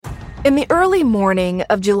In the early morning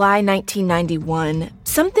of July 1991,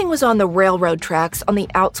 something was on the railroad tracks on the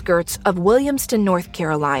outskirts of Williamston, North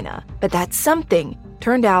Carolina. But that something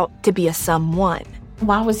turned out to be a someone.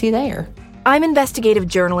 Why was he there? I'm investigative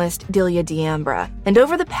journalist Delia D'Ambra, and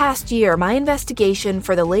over the past year, my investigation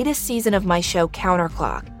for the latest season of my show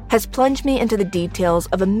Counterclock has plunged me into the details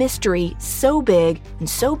of a mystery so big and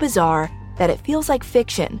so bizarre that it feels like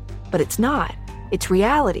fiction, but it's not. It's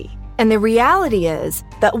reality. And the reality is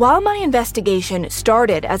that while my investigation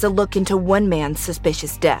started as a look into one man's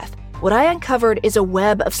suspicious death, what I uncovered is a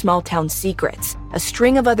web of small-town secrets, a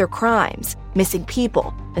string of other crimes, missing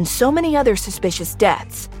people, and so many other suspicious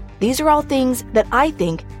deaths. These are all things that I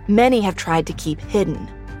think many have tried to keep hidden.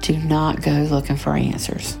 Do not go looking for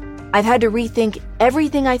answers. I've had to rethink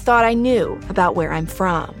everything I thought I knew about where I'm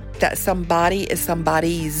from. That somebody is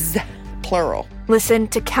somebody's, plural. Listen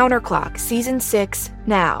to Counterclock Season 6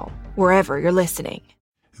 now, wherever you're listening.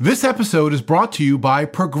 This episode is brought to you by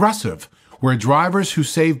Progressive, where drivers who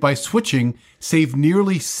save by switching save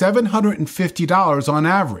nearly $750 on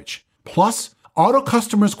average. Plus, auto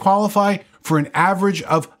customers qualify for an average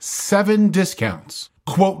of 7 discounts.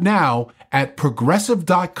 Quote now at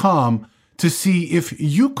Progressive.com to see if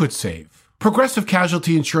you could save. Progressive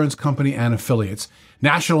Casualty Insurance Company and Affiliates.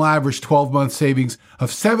 National average 12-month savings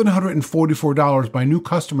of $744 by new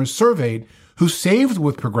customers surveyed who saved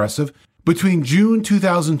with Progressive between June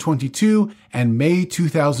 2022 and May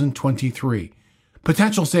 2023.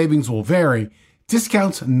 Potential savings will vary.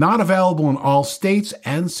 Discounts not available in all states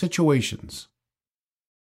and situations.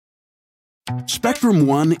 Spectrum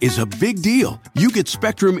One is a big deal. You get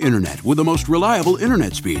Spectrum Internet with the most reliable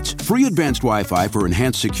internet speeds, free advanced Wi-Fi for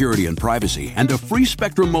enhanced security and privacy, and a free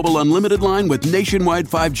Spectrum Mobile Unlimited line with nationwide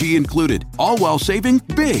 5G included, all while saving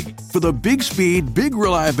big. For the big speed, big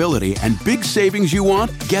reliability, and big savings you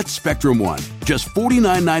want, get Spectrum One. Just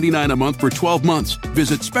 $49.99 a month for 12 months.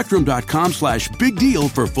 Visit spectrum.com/big deal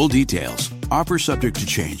for full details. Offer subject to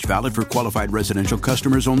change. Valid for qualified residential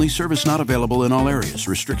customers only. Service not available in all areas.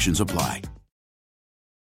 Restrictions apply.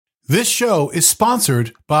 This show is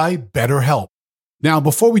sponsored by BetterHelp. Now,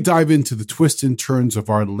 before we dive into the twists and turns of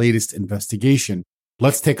our latest investigation,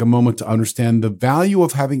 let's take a moment to understand the value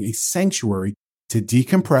of having a sanctuary to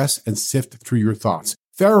decompress and sift through your thoughts.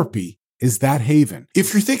 Therapy is that haven.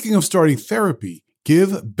 If you're thinking of starting therapy, give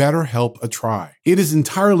BetterHelp a try. It is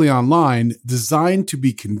entirely online, designed to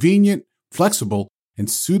be convenient, flexible, and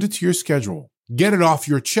suited to your schedule. Get it off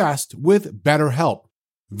your chest with BetterHelp.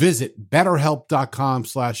 Visit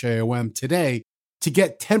BetterHelp.com/AOM today to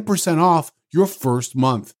get 10% off your first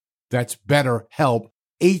month. That's BetterHelp,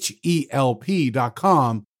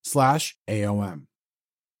 HELP.com/AOM.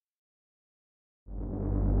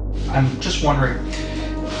 I'm just wondering,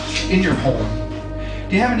 in your home,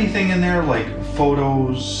 do you have anything in there like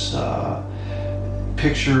photos,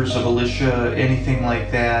 pictures of Alicia, anything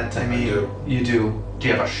like that? I mean, I do. You do. Do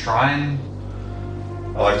you have a shrine?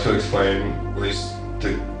 I like to explain, at least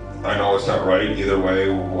I know it's not right either way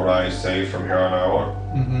what I say from here on out.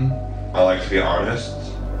 Mm-hmm. I like to be honest.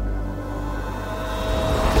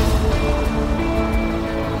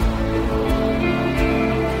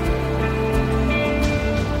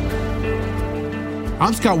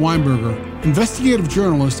 I'm Scott Weinberger, investigative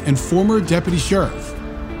journalist and former deputy sheriff.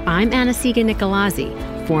 I'm Anna-Sigga Nicolazzi,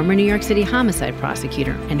 former New York City homicide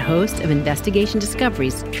prosecutor and host of Investigation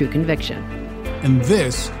Discovery's True Conviction. And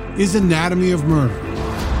this is Anatomy of Murder.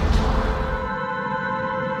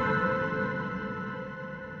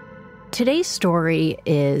 Today's story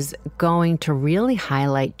is going to really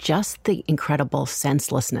highlight just the incredible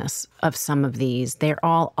senselessness of some of these. They're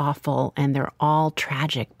all awful and they're all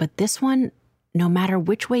tragic, but this one, no matter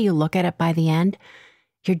which way you look at it by the end,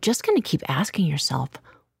 you're just going to keep asking yourself,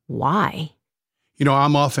 why? You know,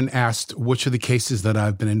 I'm often asked which of the cases that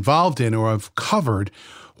I've been involved in or I've covered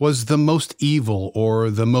was the most evil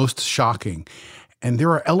or the most shocking. And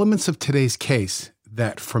there are elements of today's case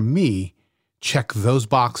that, for me, check those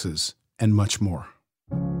boxes and much more.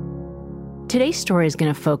 Today's story is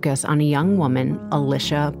going to focus on a young woman,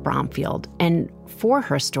 Alicia Bromfield. And for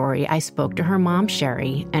her story, I spoke to her mom,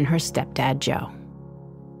 Sherry, and her stepdad, Joe.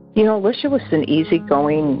 You know, Alicia was an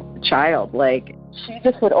easygoing child. Like, she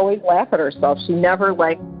just would always laugh at herself. She never,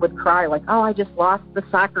 would cry, oh, I just lost the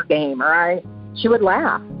soccer game, she would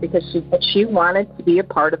laugh because she wanted to be a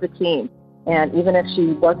part of the team. And even if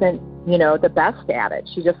she wasn't, the best at it,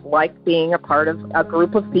 she just liked being a part of a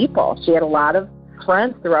group of people. She had a lot of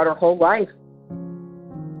friends throughout her whole life.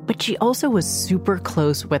 But she also was super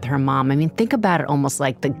close with her mom. I mean, think about it almost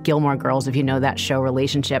like the Gilmore Girls, if you know that show,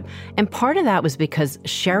 relationship. And part of that was because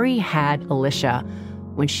Sherry had Alicia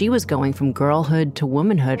when she was going from girlhood to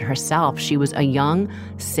womanhood herself. She was a young,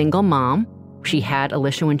 single mom. She had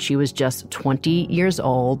Alicia when she was just 20 years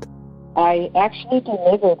old. I actually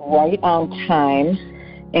delivered right on time,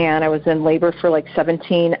 and I was in labor for like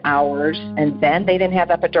 17 hours, and then they didn't have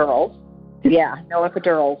epidurals. Yeah, no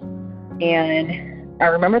epidurals. And I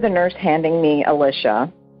remember the nurse handing me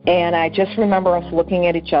Alicia, and I just remember us looking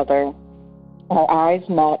at each other. Our eyes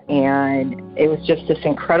met, and it was just this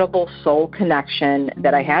incredible soul connection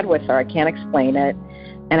that I had with her. I can't explain it.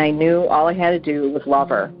 And I knew all I had to do was love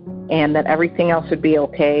her, and that everything else would be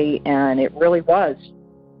okay, and it really was.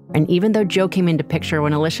 And even though Joe came into picture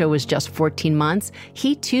when Alicia was just 14 months,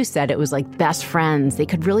 he too said it was like best friends. They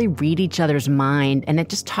could really read each other's mind, and it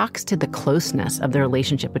just talks to the closeness of the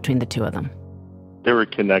relationship between the two of them. They were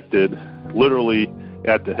connected, literally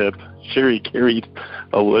at the hip. Sherry carried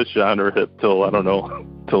Alicia on her hip till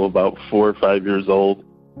about 4 or 5 years old.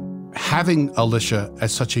 Having Alicia at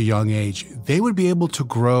such a young age, they would be able to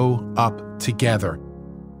grow up together.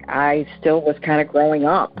 I still was kind of growing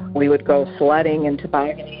up. We would go sledding and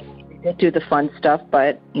tobogganing. We did do the fun stuff,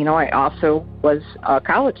 but, I also was a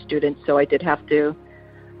college student, so I did have to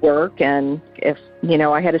work. And if,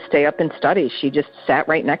 I had to stay up and study, she just sat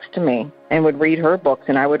right next to me and would read her books,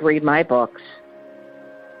 and I would read my books.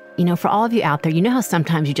 For all of you out there, you know how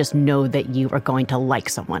sometimes you just know that you are going to like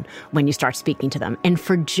someone when you start speaking to them. And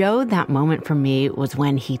for Joe, that moment for me was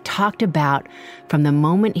when he talked about from the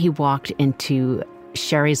moment he walked into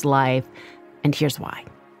Sherry's life, and here's why.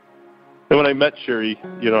 And when I met Sherry,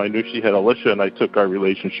 I knew she had Alicia, and I took our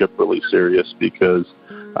relationship really serious because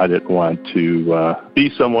I didn't want to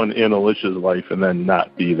be someone in Alicia's life and then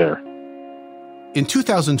not be there. In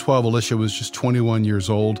 2012, Alicia was just 21 years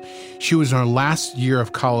old. She was in her last year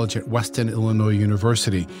of college at Western Illinois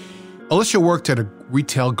University. Alicia worked at a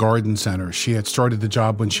retail garden center. She had started the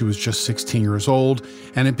job when she was just 16 years old,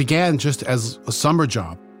 and it began just as a summer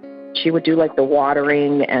job. She would do like the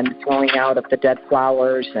watering and throwing out of the dead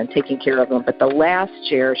flowers and taking care of them. But the last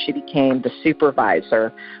year, she became the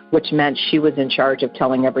supervisor, which meant she was in charge of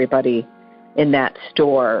telling everybody in that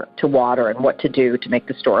store to water and what to do to make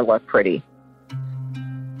the store look pretty.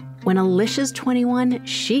 When Alicia's 21,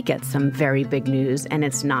 she gets some very big news, and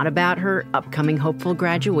it's not about her upcoming hopeful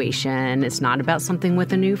graduation. It's not about something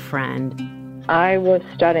with a new friend. I was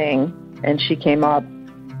studying, and she came up,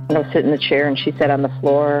 and I was sitting in the chair, and she sat on the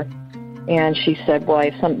floor, and she said, well,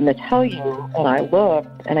 I have something to tell you. And I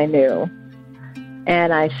looked, and I knew.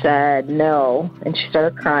 And I said, no. And she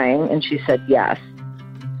started crying, and she said, yes.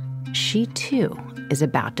 She, too, is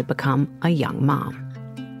about to become a young mom.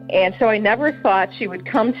 And so I never thought she would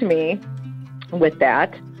come to me with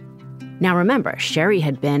that. Now remember, Sherry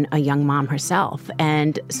had been a young mom herself,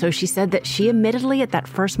 and so she said that she admittedly at that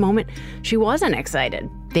first moment, she wasn't excited.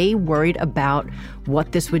 They worried about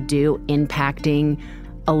what this would do impacting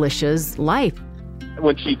Alicia's life.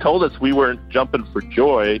 When she told us, we weren't jumping for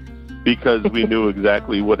joy because we knew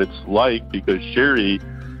exactly what it's like, because Sherry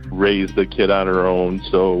raised the kid on her own.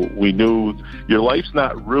 So we knew your life's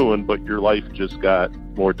not ruined, but your life just got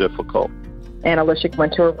more difficult. And Alicia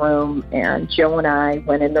went to her room, and Joe and I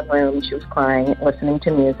went in the room. She was crying, listening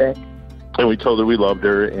to music. And we told her we loved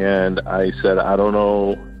her, and I said, I don't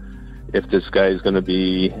know if this guy is going to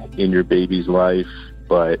be in your baby's life,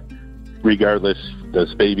 but regardless,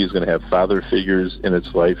 this baby is going to have father figures in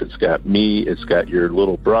its life. It's got me, it's got your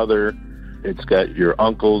little brother, it's got your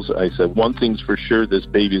uncles. I said, one thing's for sure, this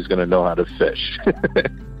baby is going to know how to fish.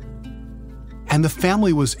 And the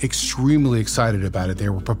family was extremely excited about it. They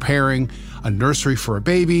were preparing a nursery for a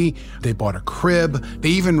baby. They bought a crib. They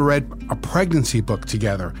even read a pregnancy book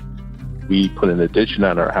together. We put an addition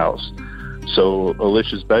on our house. So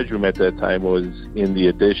Alicia's bedroom at that time was in the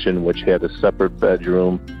addition, which had a separate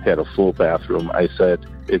bedroom, had a full bathroom. I said,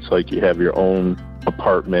 it's like you have your own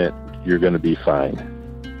apartment. You're going to be fine.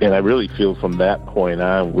 And I really feel from that point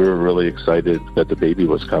on, we were really excited that the baby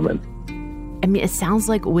was coming. I mean, it sounds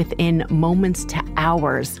like within moments to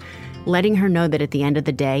hours, letting her know that at the end of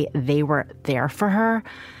the day, they were there for her,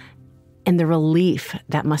 and the relief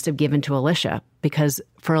that must have given to Alicia. Because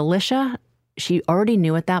for Alicia, she already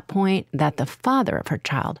knew at that point that the father of her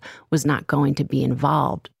child was not going to be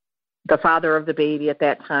involved. The father of the baby at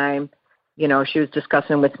that time, she was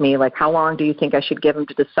discussing with me, like, how long do you think I should give him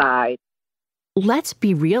to decide? Let's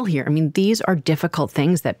be real here. I mean, these are difficult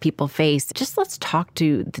things that people face. Just let's talk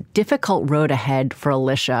to the difficult road ahead for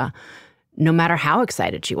Alicia, no matter how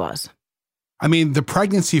excited she was. I mean, the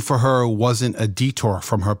pregnancy for her wasn't a detour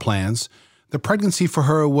from her plans. The pregnancy for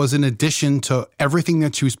her was in addition to everything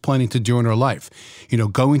that she was planning to do in her life.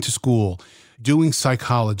 Going to school, doing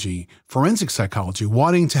psychology, forensic psychology,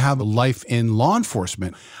 wanting to have a life in law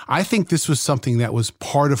enforcement. I think this was something that was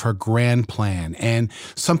part of her grand plan and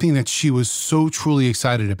something that she was so truly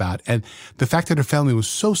excited about. And the fact that her family was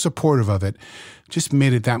so supportive of it just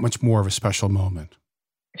made it that much more of a special moment.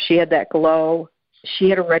 She had that glow. She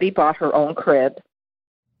had already bought her own crib.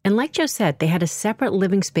 And like Joe said, they had a separate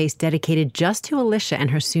living space dedicated just to Alicia and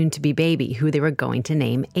her soon-to-be baby, who they were going to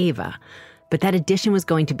name Ava. But that addition was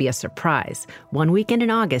going to be a surprise. One weekend in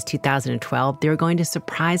August 2012, they were going to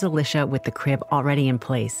surprise Alicia with the crib already in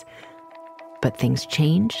place. But things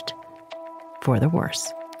changed for the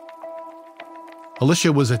worse.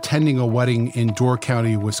 Alicia was attending a wedding in Door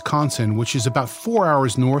County, Wisconsin, which is about 4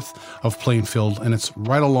 hours north of Plainfield, and it's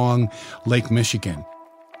right along Lake Michigan.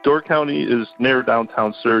 Door County is near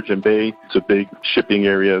downtown Sturgeon Bay. It's a big shipping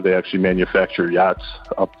area. They actually manufacture yachts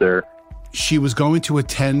up there. She was going to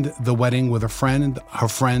attend the wedding with a friend. Her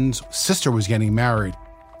friend's sister was getting married.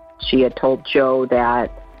 She had told Joe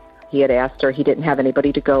that he had asked her, he didn't have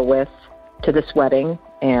anybody to go with to this wedding,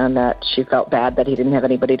 and that she felt bad that he didn't have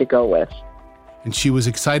anybody to go with. And she was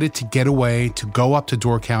excited to get away, to go up to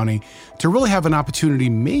Door County, to really have an opportunity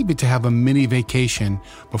maybe to have a mini vacation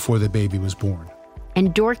before the baby was born.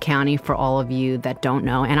 And Door County, for all of you that don't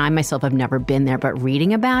know, and I myself have never been there, but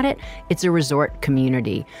reading about it, it's a resort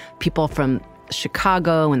community. People from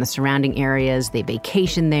Chicago and the surrounding areas, they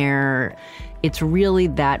vacation there. It's really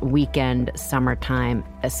that weekend, summertime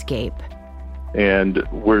escape. And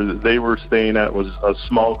where they were staying at was a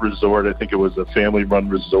small resort. I think it was a family-run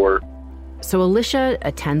resort. So Alicia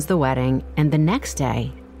attends the wedding, and the next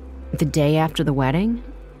day, the day after the wedding,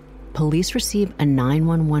 police receive a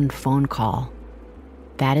 911 phone call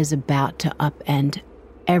that is about to upend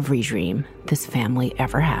every dream this family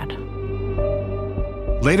ever had.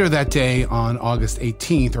 Later that day, on August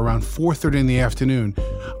 18th, around 4:30 in the afternoon,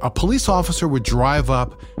 a police officer would drive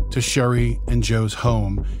up to Sherry and Joe's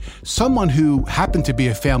home, someone who happened to be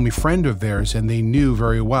a family friend of theirs and they knew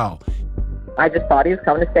very well. I just thought he was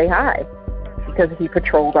coming to say hi because he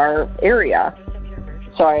patrolled our area.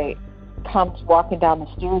 So I come walking down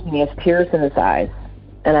the stairs and he has tears in his eyes,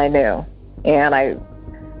 and I knew. And I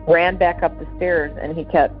ran back up the stairs and he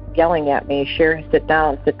kept yelling at me, "Sherry, sit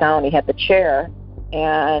down, sit down." He had the chair.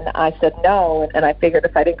 And I said no, and I figured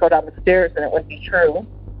if I didn't go down the stairs, then it wouldn't be true.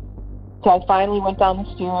 So I finally went down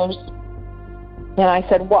the stairs, and I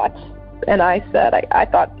said, "What?" And I said, I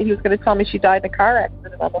thought he was going to tell me she died in a car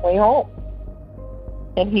accident on the way home.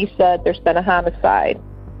 And he said, "There's been a homicide."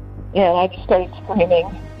 And I just started screaming.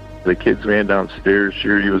 The kids ran downstairs.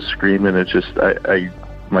 Sherry was screaming. It's just,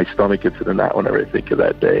 my stomach gets in a knot whenever I think of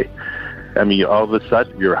that day. I mean, all of a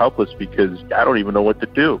sudden, you're helpless because I don't even know what to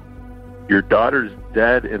do. Your daughter's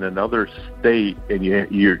dead in another state, and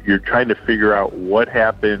you're trying to figure out what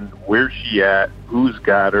happened, where's she at, who's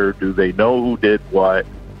got her, do they know who did what?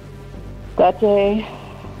 That day,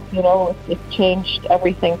 it changed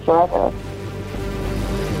everything forever.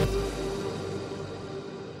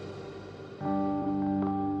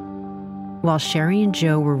 While Sherry and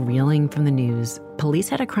Joe were reeling from the news, police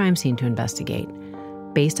had a crime scene to investigate.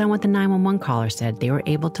 Based on what the 911 caller said, they were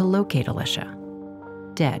able to locate Alicia,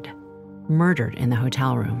 dead, murdered in the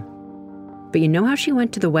hotel room. But you know how she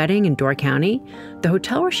went to the wedding in Door County? The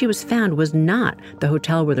hotel where she was found was not the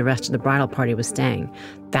hotel where the rest of the bridal party was staying.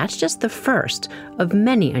 That's just the first of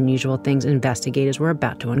many unusual things investigators were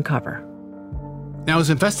about to uncover. Now,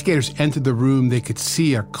 as investigators entered the room, they could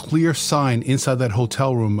see a clear sign inside that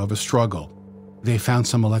hotel room of a struggle. They found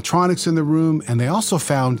some electronics in the room, and they also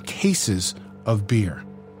found cases of beer.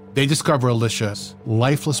 They discover Alicia's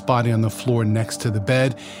lifeless body on the floor next to the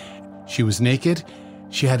bed. She was naked.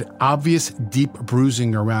 She had obvious deep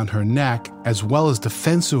bruising around her neck, as well as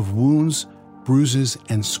defensive wounds, bruises,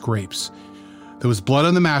 and scrapes. There was blood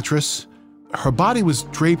on the mattress. Her body was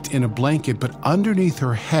draped in a blanket, but underneath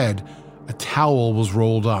her head, a towel was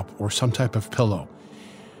rolled up or some type of pillow.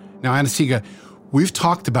 Now, Anna-Sigga, we've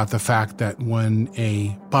talked about the fact that when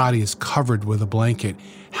a body is covered with a blanket,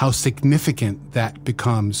 how significant that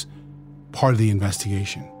becomes part of the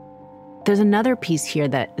investigation. There's another piece here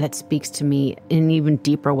that speaks to me in an even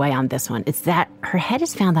deeper way on this one. It's that her head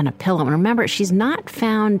is found on a pillow. And remember, she's not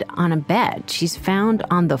found on a bed. She's found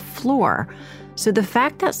on the floor. So the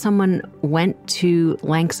fact that someone went to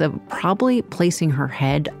lengths of probably placing her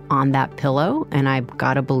head on that pillow, and I've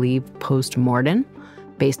got to believe post-mortem,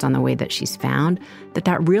 based on the way that she's found,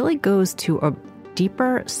 that really goes to a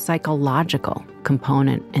deeper psychological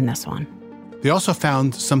component in this one. They also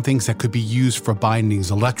found some things that could be used for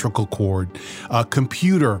bindings, electrical cord, a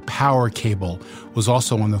computer power cable was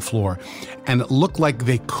also on the floor. And it looked like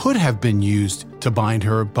they could have been used to bind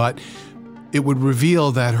her, but it would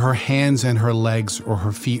reveal that her hands and her legs or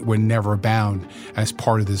her feet were never bound as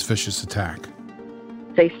part of this vicious attack.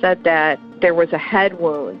 They said that there was a head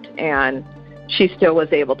wound and she still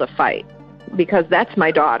was able to fight, because that's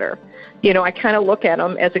my daughter. You know, I kind of look at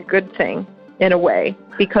them as a good thing in a way,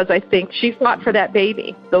 because I think she fought for that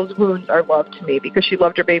baby. Those wounds are love to me, because she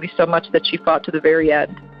loved her baby so much that she fought to the very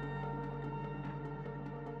end.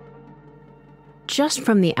 Just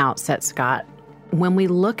from the outset, Scott, when we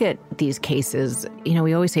look at these cases, you know,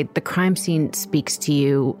 we always say the crime scene speaks to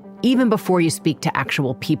you even before you speak to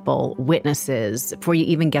actual people, witnesses, before you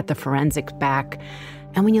even get the forensics back.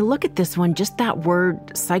 And when you look at this one, just that word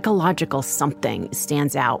psychological something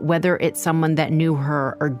stands out, whether it's someone that knew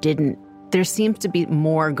her or didn't. There seems to be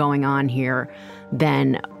more going on here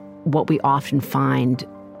than what we often find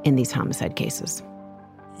in these homicide cases.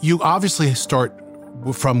 You obviously start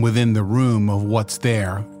from within the room of what's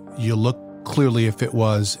there. You look clearly if it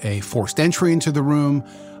was a forced entry into the room,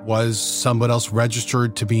 was someone else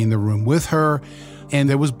registered to be in the room with her, and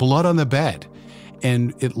there was blood on the bed.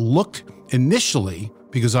 And it looked initially,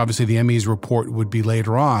 because obviously the ME's report would be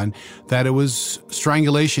later on, that it was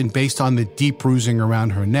strangulation based on the deep bruising around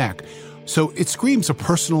her neck. So it screams a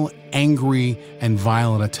personal, angry, and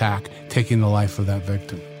violent attack taking the life of that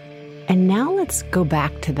victim. And now let's go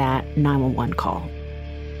back to that 911 call.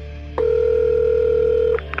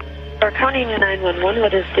 County 911,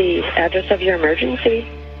 what is the address of your emergency?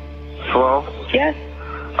 Hello? Yes.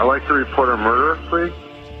 I'd like to report a murder, please.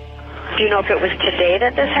 Do you know if it was today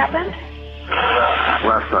that this happened?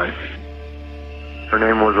 Last night. Her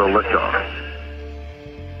name was Alicia.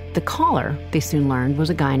 The caller, they soon learned, was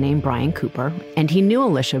a guy named Brian Cooper, and he knew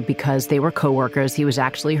Alicia because they were coworkers. He was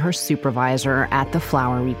actually her supervisor at the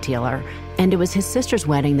flower retailer, and it was his sister's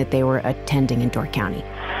wedding that they were attending in Door County.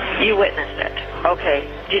 You witnessed it. Okay.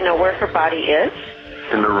 Do you know where her body is?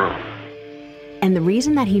 In the room. And the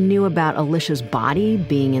reason that he knew about Alicia's body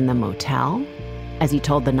being in the motel, as he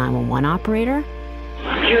told the 911 operator?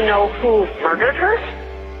 Do you know who murdered her?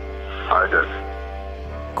 I did.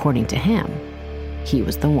 According to him, he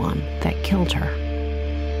was the one that killed her.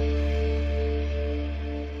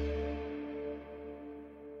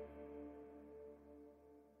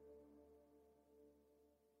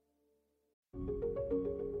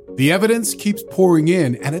 The evidence keeps pouring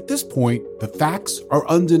in, and at this point, the facts are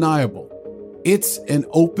undeniable. It's an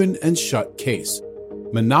open and shut case.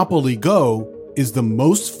 Monopoly Go is the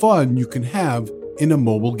most fun you can have in a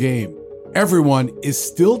mobile game. Everyone is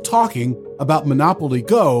still talking about Monopoly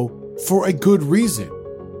Go for a good reason.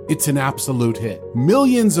 It's an absolute hit.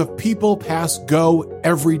 Millions of people pass Go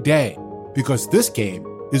every day because this game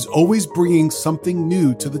is always bringing something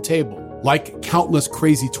new to the table, like countless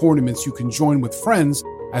crazy tournaments you can join with friends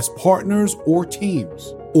as partners or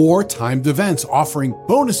teams, or timed events offering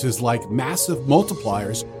bonuses like massive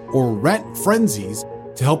multipliers or rent frenzies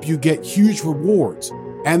to help you get huge rewards.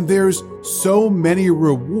 And there's so many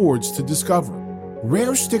rewards to discover.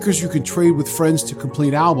 Rare stickers you can trade with friends to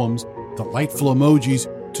complete albums, delightful emojis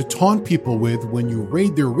to taunt people with when you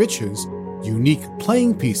raid their riches, unique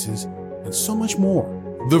playing pieces, and so much more.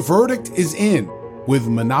 The verdict is in. With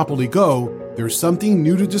Monopoly Go, there's something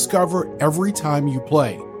new to discover every time you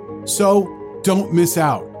play. So don't miss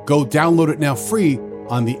out. Go download it now free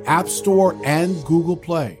on the App Store and Google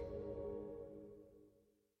Play.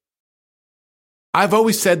 I've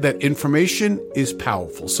always said that information is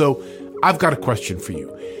powerful, so I've got a question for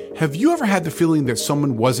you. Have you ever had the feeling that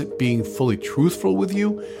someone wasn't being fully truthful with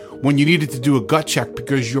you when you needed to do a gut check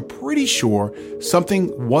because you're pretty sure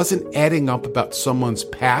something wasn't adding up about someone's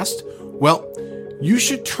past? Well, you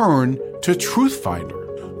should turn to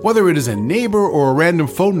TruthFinder. Whether it is a neighbor or a random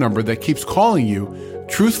phone number that keeps calling you,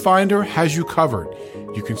 TruthFinder has you covered.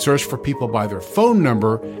 You can search for people by their phone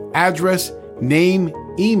number, address, name,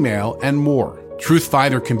 email, and more.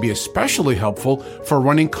 TruthFinder can be especially helpful for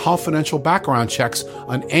running confidential background checks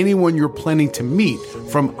on anyone you're planning to meet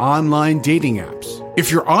from online dating apps. If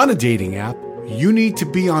you're on a dating app, you need to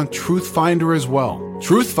be on TruthFinder as well.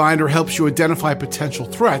 TruthFinder helps you identify potential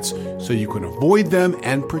threats so you can avoid them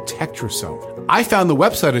and protect yourself. I found the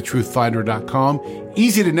website at truthfinder.com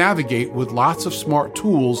easy to navigate with lots of smart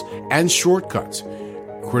tools and shortcuts.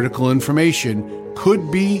 Critical information could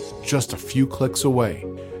be just a few clicks away.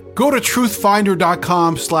 Go to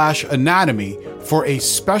truthfinder.com/anatomy for a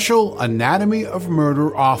special Anatomy of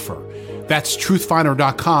Murder offer. That's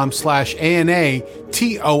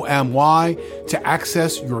truthfinder.com/ANATOMY to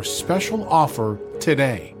access your special offer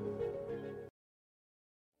today.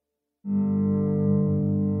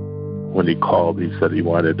 When he called, he said he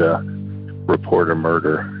wanted to report a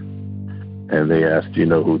murder. And they asked, do you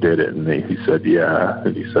know who did it? And he said, yeah.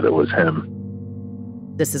 And he said it was him.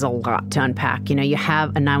 This is a lot to unpack. You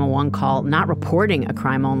have a 911 call not reporting a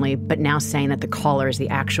crime only, but now saying that the caller is the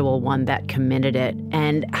actual one that committed it.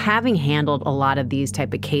 And having handled a lot of these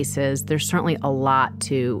type of cases, there's certainly a lot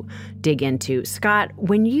to dig into. Scott,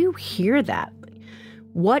 when you hear that,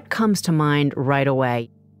 what comes to mind right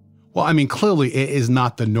away? Well, I mean, clearly it is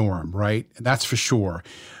not the norm, right? That's for sure.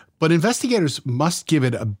 But investigators must give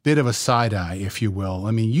it a bit of a side eye, if you will.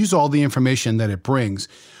 I mean, use all the information that it brings,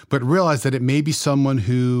 but realize that it may be someone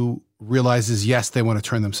who realizes, yes, they want to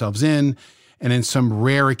turn themselves in, and in some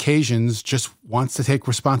rare occasions just wants to take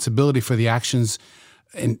responsibility for the actions.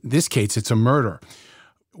 In this case, it's a murder.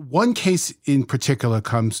 One case in particular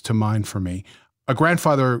comes to mind for me. A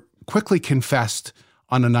grandfather quickly confessed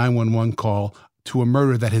on a 911 call to a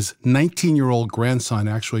murder that his 19-year-old grandson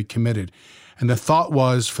actually committed. And the thought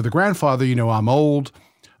was, for the grandfather, I'm old,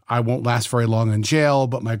 I won't last very long in jail,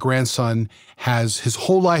 but my grandson has his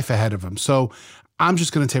whole life ahead of him. So I'm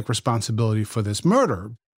just going to take responsibility for this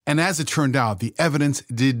murder. And as it turned out, the evidence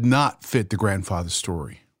did not fit the grandfather's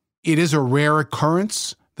story. It is a rare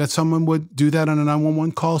occurrence that someone would do that on a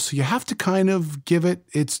 911 call, so you have to kind of give it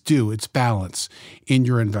its due, its balance in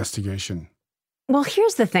your investigation. Well,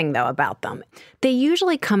 here's the thing, though, about them. They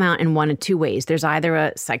usually come out in one of two ways. There's either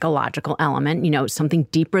a psychological element, something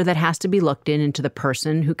deeper that has to be looked into the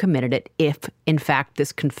person who committed it, if, in fact,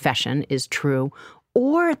 this confession is true,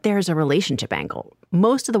 or there's a relationship angle.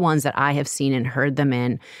 Most of the ones that I have seen and heard them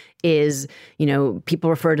in is, people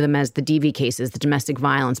refer to them as the DV cases, the domestic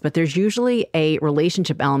violence, but there's usually a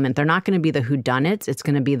relationship element. They're not going to be the whodunits. It's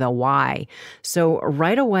going to be the why. So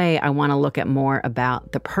right away, I want to look at more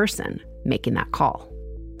about the person making that call.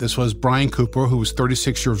 This was Brian Cooper, who was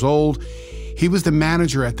 36 years old. He was the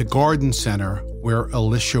manager at the garden center where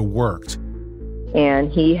Alicia worked.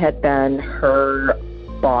 And he had been her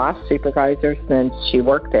boss, supervisor, since she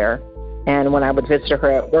worked there. And when I would visit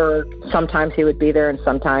her at work, sometimes he would be there and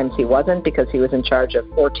sometimes he wasn't, because he was in charge of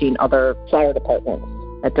 14 other fire departments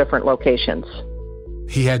at different locations.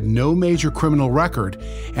 He had no major criminal record,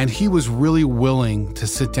 and he was really willing to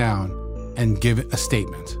sit down and give a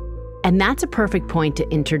statement. And that's a perfect point to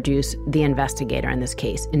introduce the investigator in this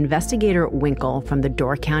case, Investigator Winkle from the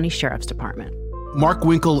Door County Sheriff's Department. Mark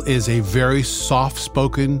Winkle is a very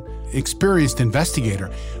soft-spoken, experienced investigator,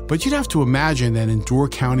 but you'd have to imagine that in Door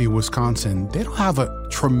County, Wisconsin, they don't have a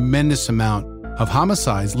tremendous amount of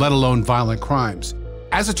homicides, let alone violent crimes.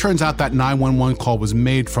 As it turns out, that 911 call was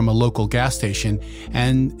made from a local gas station,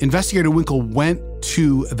 and Investigator Winkle went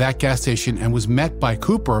to that gas station and was met by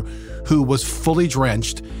Cooper, who was fully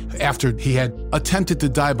drenched after he had attempted to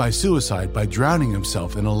die by suicide by drowning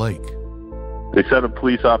himself in a lake. They sent a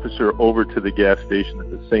police officer over to the gas station. At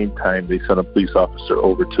the same time, they sent a police officer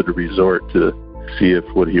over to the resort to see if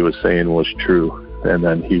what he was saying was true. And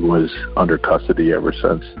then he was under custody ever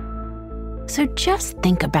since. So just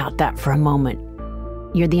think about that for a moment.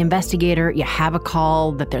 You're the investigator, you have a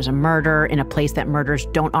call that there's a murder in a place that murders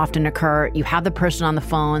don't often occur. You have the person on the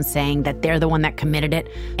phone saying that they're the one that committed it,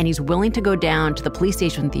 and he's willing to go down to the police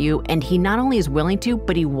station with you, and he not only is willing to,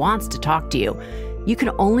 but he wants to talk to you. You can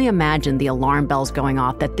only imagine the alarm bells going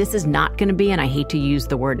off that this is not going to be, and I hate to use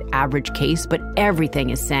the word average case, but everything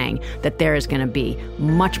is saying that there is going to be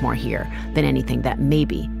much more here than anything that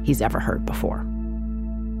maybe he's ever heard before.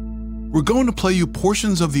 We're going to play you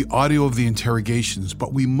portions of the audio of the interrogations,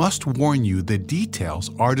 but we must warn you the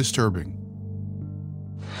details are disturbing.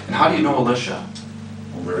 And how do you know Alicia?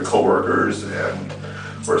 We were co-workers and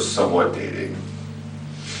we're somewhat dating.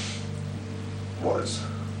 Was.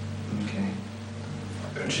 Okay.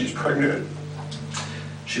 And she's pregnant.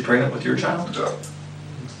 She pregnant with your child? Yeah.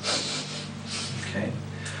 Okay.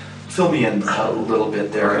 Fill me in a little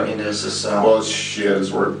bit there. I mean, is this... Well, she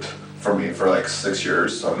has worked for me for like 6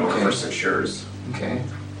 years, so I've known her for 6 years. Okay.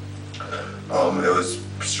 It was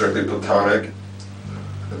strictly platonic,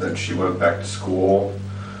 and then she went back to school,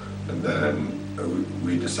 and then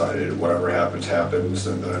we decided whatever happens, happens,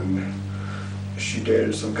 and then she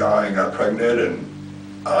dated some guy and got pregnant,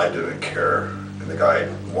 and I didn't care, and the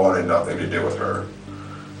guy wanted nothing to do with her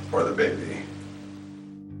or the baby.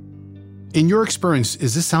 In your experience,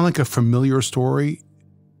 does this sound like a familiar story?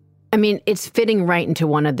 I mean, it's fitting right into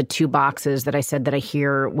one of the two boxes that I said that I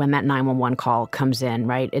hear when that 911 call comes in,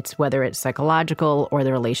 right? It's whether it's psychological or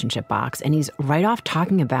the relationship box. And he's right off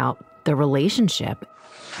talking about the relationship.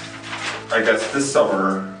 I guess this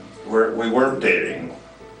summer, we weren't dating.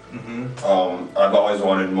 Mm-hmm. I've always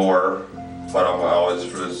wanted more, but I always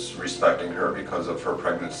was respecting her because of her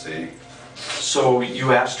pregnancy. So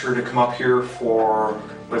you asked her to come up here for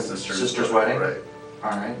my sister's wedding? Right.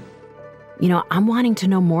 All right. I'm wanting to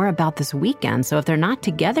know more about this weekend. So if they're not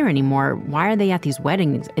together anymore, why are they at these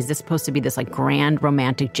weddings? Is this supposed to be this grand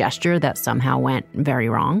romantic gesture that somehow went very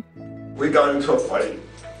wrong? We got into a fight,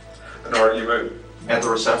 an argument. At the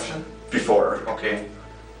reception? Before. Okay.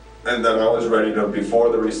 And then I was ready to,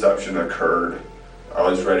 before the reception occurred, I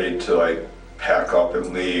was ready to pack up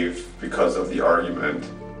and leave because of the argument.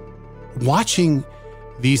 Watching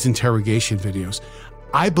these interrogation videos,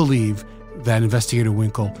 I believe that Investigator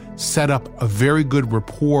Winkle set up a very good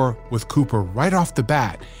rapport with Cooper right off the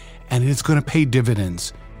bat, and it's going to pay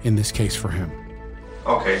dividends in this case for him.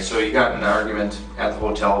 Okay, so you got in an argument at the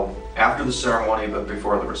hotel after the ceremony but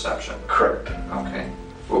before the reception? Correct. Okay.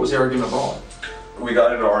 What was the argument about? We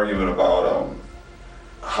got in an argument about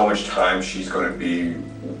how much time she's going to be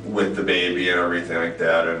with the baby and everything like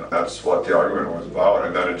that, and that's what the argument was about.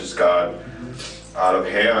 And then it just got out of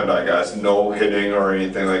hand, I guess. No hitting or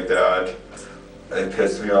anything like that. It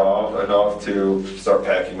pissed me off enough to start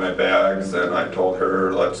packing my bags, and I told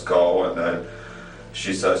her, let's go, and then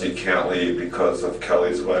she says you can't leave because of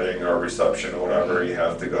Kelly's wedding or reception or whatever, you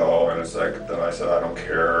have to go. And it's then I said, I don't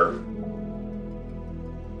care.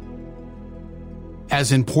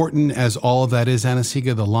 As important as all of that is,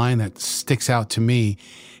 Anna-Sigga, the line that sticks out to me,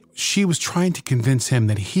 she was trying to convince him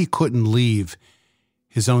that he couldn't leave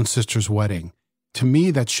his own sister's wedding. To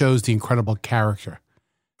me, that shows the incredible character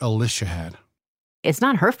Alicia had. It's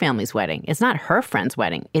not her family's wedding. It's not her friend's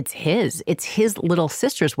wedding. It's his. It's his little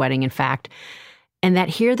sister's wedding, in fact. And that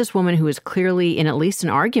here, this woman who is clearly in at least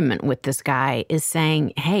an argument with this guy is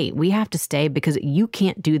saying, hey, we have to stay because you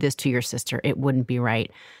can't do this to your sister. It wouldn't be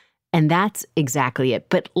right. And that's exactly it.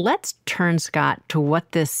 But let's turn, Scott, to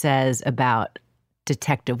what this says about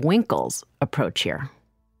Detective Winkle's approach here.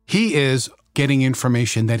 He is getting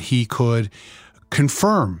information that he could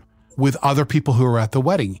confirm with other people who are at the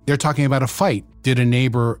wedding. They're talking about a fight. Did a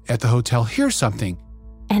neighbor at the hotel hear something?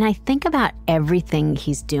 And I think about everything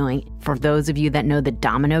he's doing. For those of you that know the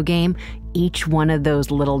domino game, each one of those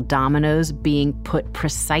little dominoes being put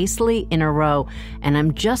precisely in a row. And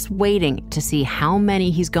I'm just waiting to see how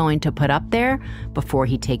many he's going to put up there before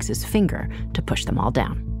he takes his finger to push them all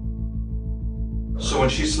down. So when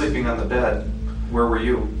she's sleeping on the bed, where were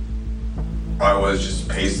you? I was just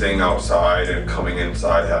pacing outside and coming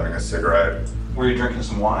inside having a cigarette. Were you drinking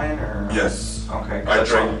some wine or? Yes. Okay. I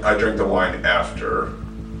drank the wine after,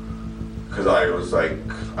 because I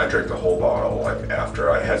drank the whole bottle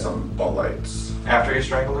after. I had some Bud Lights. After you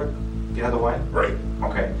strangled her? You had the wine? Right.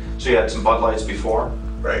 Okay. So you had some Bud Lights before?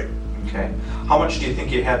 Right. Okay. How much do you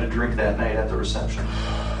think you had to drink that night at the reception?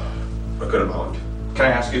 A good amount. Can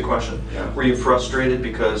I ask you a question? Yeah. Were you frustrated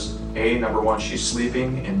because A, number one, she's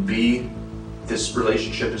sleeping, and B, this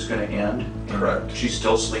relationship is going to end? Correct. She's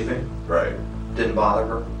still sleeping? Right. Didn't bother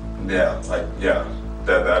her? Yeah,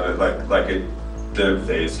 that it didn't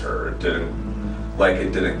faze her. It didn't,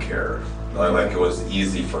 it didn't care. Like it was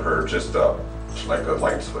easy for her just to, like a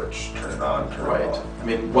light switch, turn it on, turn it off. I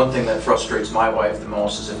mean, one thing that frustrates my wife the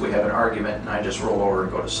most is if we have an argument and I just roll over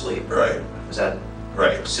and go to sleep. Right. Is that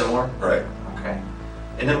similar? Right. Okay.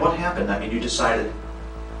 And then what happened? I mean, you decided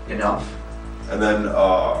enough? And then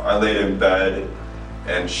I laid in bed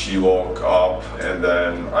and she woke up, and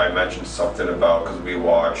then I mentioned something about, because we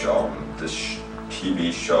watch this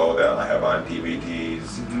TV show that I have on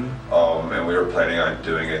DVDs, and we were planning on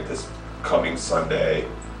doing it this coming Sunday,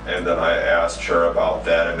 and then I asked her about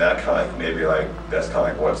that, and that kind of that's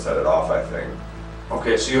kind of what set it off, I think.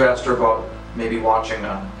 Okay, so you asked her about maybe watching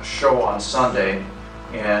a show on Sunday,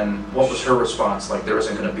 and what was her response? Like, there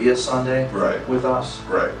isn't going to be a Sunday with us?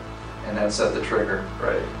 Right. And that set the trigger.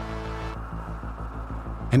 Right.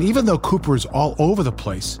 And even though Cooper is all over the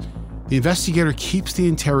place, the investigator keeps the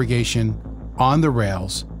interrogation on the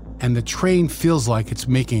rails, and the train feels like it's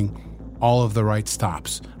making all of the right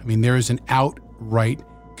stops. I mean, there is an outright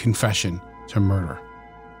confession to murder.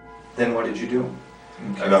 Then what did you do?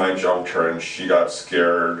 Okay. And then I jumped her, and she got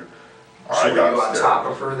scared. So were you on top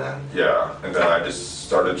of her then? Yeah, and then I just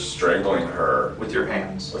started strangling her. With your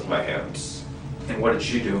hands? With my hands. And what did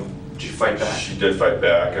she do? Did you fight back? She did fight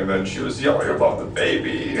back, and then she was yelling about the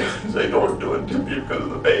baby. They don't do it to me because of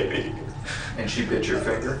the baby. And she bit your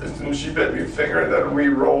finger? And she bit me finger, and then we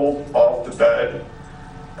rolled off the bed,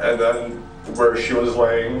 and then where she was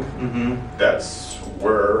laying, that's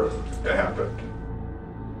where it happened.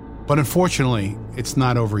 But unfortunately, it's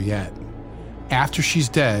not over yet. After she's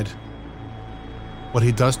dead, what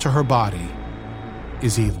he does to her body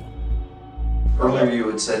is evil. Earlier you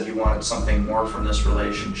had said you wanted something more from this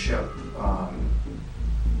relationship.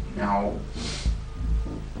 Now,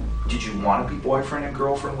 did you want to be boyfriend and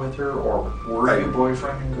girlfriend with her, or were you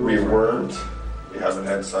boyfriend and girlfriend? We weren't, We haven't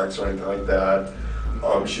had sex or anything like that.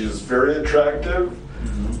 She's very attractive.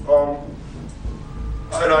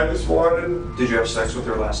 And I just wanted... Did you have sex with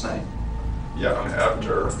her last night? Yeah,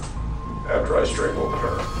 after I strangled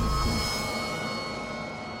her.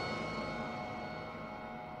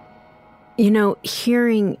 You know,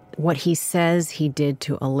 hearing what he says he did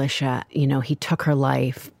to Alicia, you know, he took her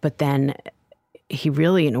life, but then he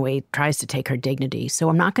really, in a way, tries to take her dignity. So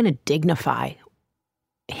I'm not going to dignify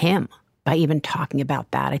him by even talking about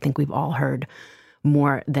that. I think we've all heard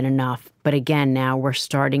more than enough. But again, now we're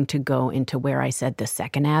starting to go into where I said the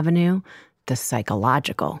second avenue, the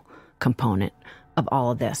psychological component of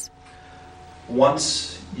all of this.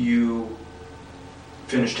 Once you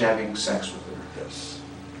finished having sex with her? Yes.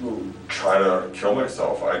 Try to kill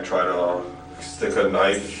myself. I try to stick a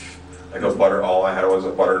knife, like a butter, all I had was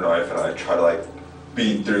a butter knife, and I try to like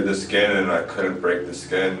beat through the skin, and I couldn't break the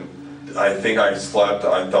skin. I think I slept,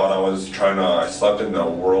 I slept in the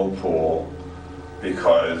whirlpool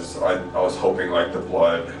because I was hoping like the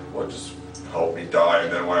blood would just help me die,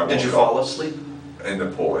 and then when I woke up... Did you fall asleep? In the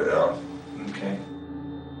pool, yeah. Okay.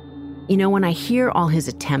 You know, when I hear all his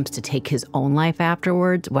attempts to take his own life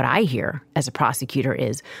afterwards, what I hear as a prosecutor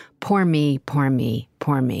is, poor me, poor me,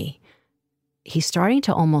 poor me. He's starting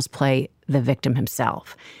to almost play the victim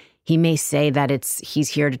himself. He may say that he's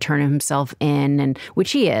here to turn himself in, and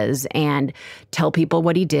which he is, and tell people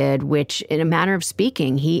what he did, which in a matter of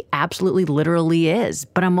speaking, he absolutely literally is.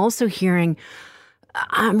 But I'm also hearing,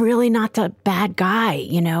 I'm really not the bad guy.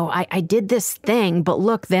 You know, I did this thing, but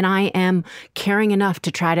look, then I am caring enough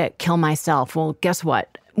to try to kill myself. Well, guess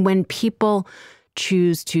what? When people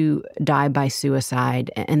choose to die by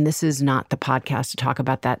suicide, and this is not the podcast to talk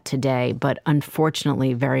about that today, but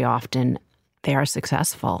unfortunately, very often they are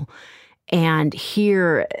successful. And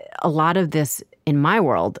here, a lot of this in my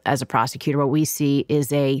world as a prosecutor, what we see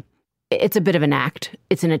is it's a bit of an act.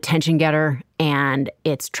 It's an attention getter, and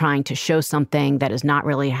it's trying to show something that is not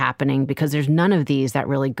really happening, because there's none of these that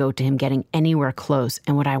really go to him getting anywhere close.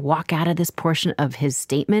 And what I walk out of this portion of his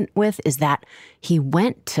statement with is that he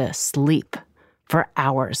went to sleep for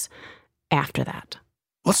hours after that.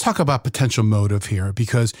 Let's talk about potential motive here,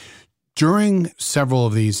 because during several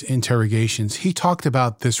of these interrogations, he talked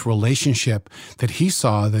about this relationship that he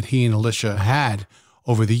saw that he and Alicia had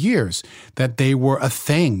over the years, that they were a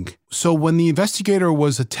thing. So when the investigator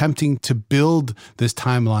was attempting to build this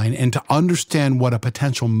timeline and to understand what a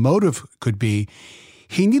potential motive could be,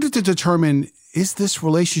 he needed to determine, is this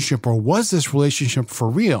relationship or was this relationship for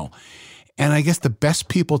real? And I guess the best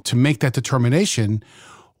people to make that determination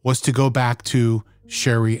was to go back to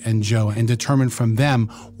Sherry and Joe and determine from them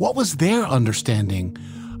what was their understanding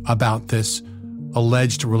about this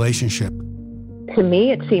alleged relationship. To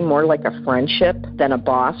me, it seemed more like a friendship than a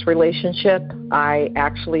boss relationship. I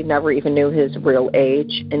actually never even knew his real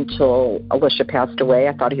age until Alicia passed away.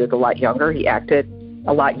 I thought he was a lot younger. He acted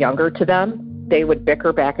a lot younger to them. They would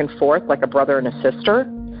bicker back and forth like a brother and a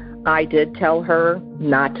sister. I did tell her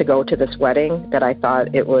not to go to this wedding, that I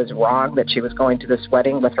thought it was wrong that she was going to this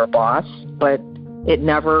wedding with her boss, but it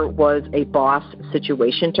never was a boss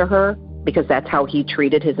situation to her, because that's how he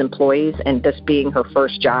treated his employees, and this being her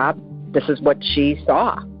first job, this is what she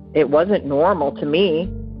saw. It wasn't normal to me.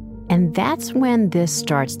 And that's when this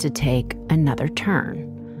starts to take another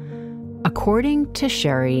turn. According to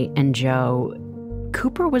Sherry and Joe,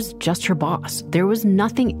 Cooper was just her boss. There was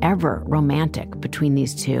nothing ever romantic between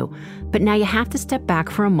these two. But now you have to step back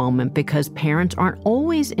for a moment, because parents aren't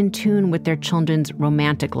always in tune with their children's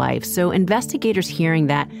romantic life. So investigators hearing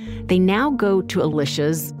that, they now go to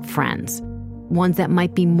Alicia's friends, ones that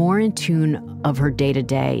might be more in tune of her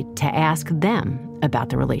day-to-day, to ask them about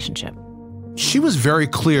the relationship. She was very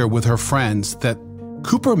clear with her friends that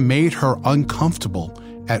Cooper made her uncomfortable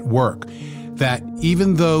at work, that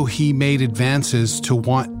even though he made advances to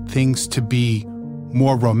want things to be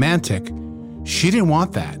more romantic, she didn't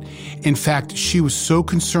want that. In fact, she was so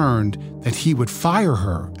concerned that he would fire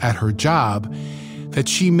her at her job that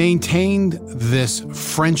she maintained this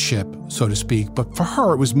friendship, so to speak, but for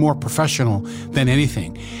her it was more professional than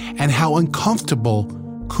anything. And how uncomfortable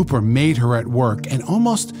Cooper made her at work, and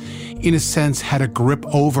almost, in a sense, had a grip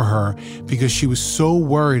over her because she was so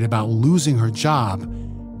worried about losing her job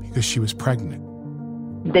because she was pregnant.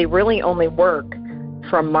 They really only work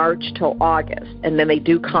from March till August, and then they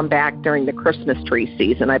do come back during the Christmas tree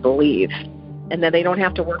season, I believe. And then they don't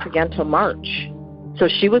have to work again till March. So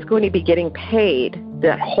she was going to be getting paid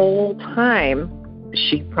that whole time.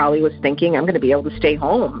 She probably was thinking, I'm going to be able to stay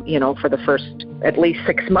home, for the first at least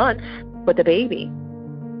 6 months with the baby.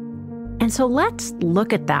 And so let's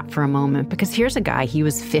look at that for a moment, because here's a guy, he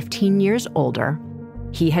was 15 years older,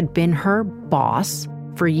 He had been her boss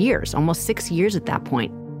for years, almost 6 years at that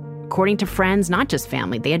point. According to friends, not just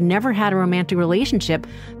family, they had never had a romantic relationship,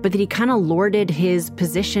 but that he kind of lorded his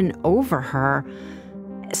position over her.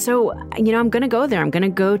 So, I'm going to go there. I'm going to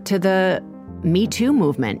go to the Me Too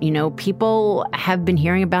movement. People have been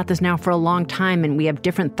hearing about this now for a long time, and we have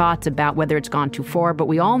different thoughts about whether it's gone too far, but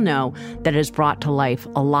we all know that it has brought to life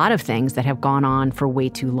a lot of things that have gone on for way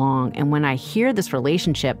too long. And when I hear this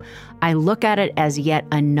relationship, I look at it as yet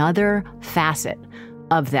another facet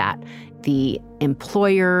of that. The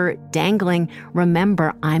employer dangling,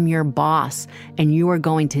 remember, I'm your boss, and you are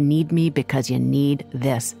going to need me because you need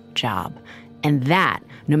this job. And that,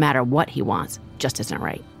 no matter what he wants, just isn't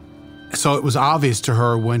right. So it was obvious to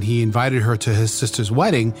her when he invited her to his sister's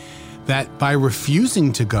wedding that by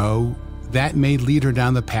refusing to go, that may lead her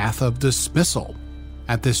down the path of dismissal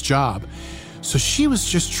at this job. So she was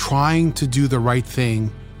just trying to do the right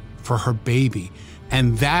thing for her baby.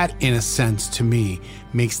 And that, in a sense, to me,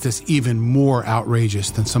 makes this even more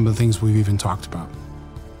outrageous than some of the things we've even talked about.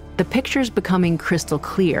 The picture's becoming crystal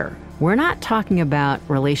clear. We're not talking about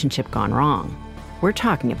relationship gone wrong. We're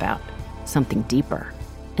talking about something deeper.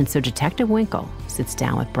 And so Detective Winkle sits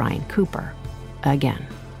down with Brian Cooper again.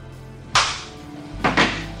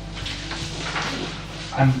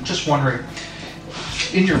 I'm just wondering,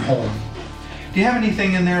 in your home, do you have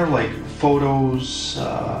anything in there like photos,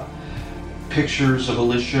 pictures of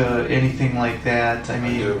Alicia, anything like that? I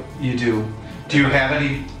mean, I do. You do. Do you have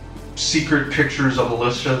any secret pictures of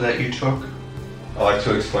Alicia that you took? I like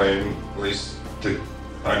to explain, at least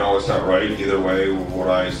I know it's not right either way what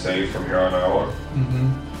I say from here on out. Mm-hmm.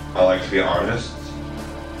 I like to be honest.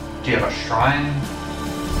 Do you have a shrine?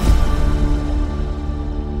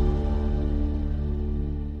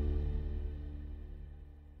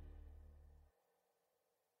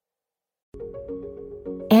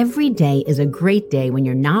 Every day is a great day when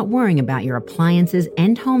you're not worrying about your appliances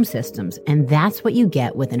and home systems, and that's what you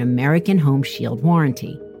get with an American Home Shield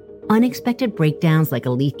warranty. Unexpected breakdowns like a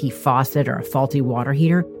leaky faucet or a faulty water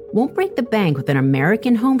heater won't break the bank with an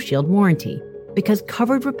American Home Shield warranty, because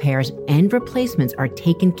covered repairs and replacements are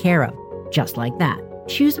taken care of, just like that.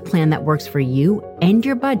 Choose a plan that works for you and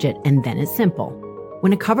your budget, and then it's simple.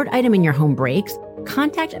 When a covered item in your home breaks,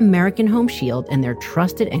 contact American Home Shield, and their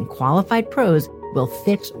trusted and qualified pros will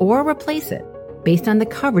fix or replace it based on the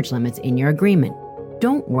coverage limits in your agreement.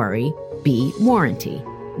 Don't worry, be warranty.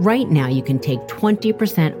 Right now, you can take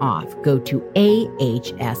 20% off. Go to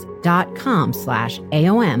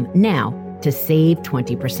ahs.com/AOM now to save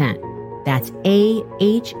 20%. That's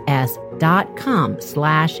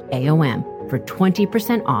ahs.com/AOM for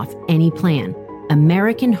 20% off any plan.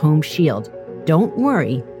 American Home Shield. Don't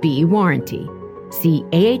worry, be warranty. See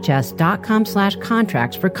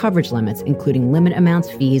ahs.com/contracts for coverage limits, including limit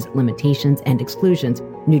amounts, fees, limitations, and exclusions.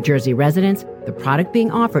 New Jersey residents, the product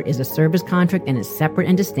being offered is a service contract and is separate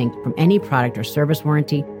and distinct from any product or service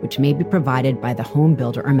warranty which may be provided by the home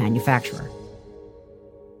builder or manufacturer.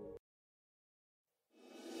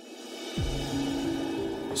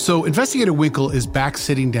 So Investigator Winkle is back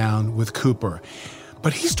sitting down with Cooper,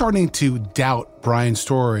 but he's starting to doubt Brian's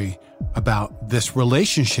story about this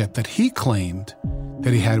relationship that he claimed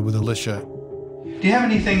that he had with Alicia. Do you have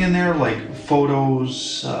anything in there like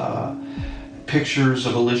photos, pictures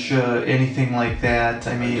of Alicia, anything like that?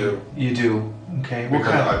 I mean, I do. You do. Okay. Because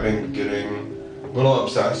I've been getting a little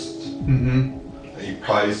obsessed. Mm-hmm. You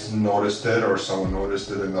probably noticed it, or someone noticed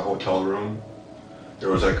it in the hotel room. There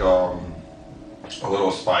was like a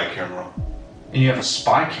little spy camera. And you have a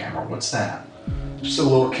spy camera? What's that? Just a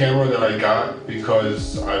little camera that I got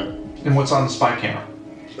because And what's on the spy camera?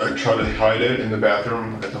 I tried to hide it in the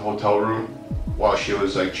bathroom at the hotel room while she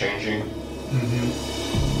was like changing. Mm-hmm.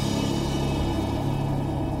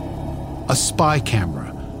 A spy camera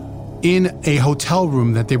in a hotel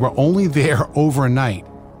room that they were only there overnight.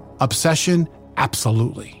 Obsession?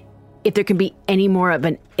 Absolutely. If there can be any more of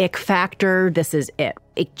an ick factor, this is it.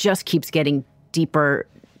 It just keeps getting deeper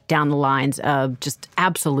down the lines of just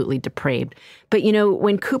absolutely depraved. But,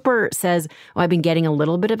 when Cooper says, I've been getting a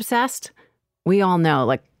little bit obsessed, we all know,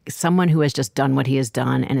 like, someone who has just done what he has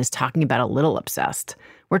done and is talking about a little obsessed.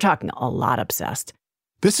 We're talking a lot obsessed.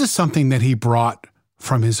 This is something that he brought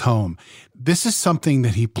from his home. This is something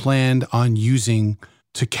that he planned on using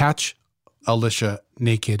to catch Alicia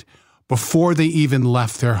naked before they even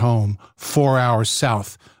left their home 4 hours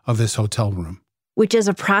south of this hotel room. Which, as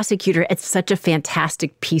a prosecutor, it's such a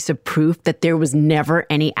fantastic piece of proof that there was never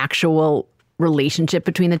any actual relationship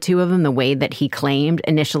between the two of them the way that he claimed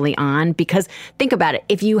initially on. Because think about it.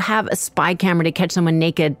 If you have a spy camera to catch someone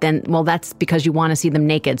naked, then, well, that's because you want to see them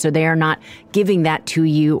naked. So they are not giving that to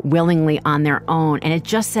you willingly on their own. And it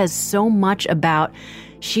just says so much about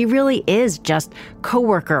she really is just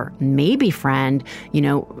coworker, maybe friend,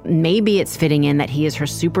 maybe it's fitting in that he is her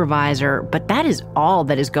supervisor, but that is all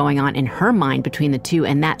that is going on in her mind between the two.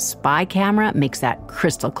 And that spy camera makes that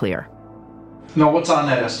crystal clear. No, what's on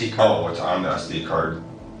that SD card? Oh, what's on the SD card?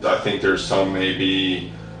 I think there's some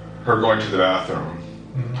maybe her going to the bathroom.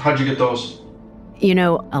 How'd you get those?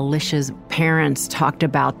 Alicia's parents talked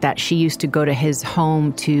about that she used to go to his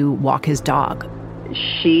home to walk his dog.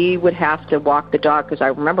 She would have to walk the dog, because I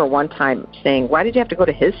remember one time saying, why did you have to go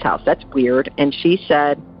to his house? That's weird. And she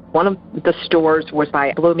said one of the stores was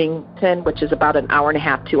by Bloomington, which is about an hour and a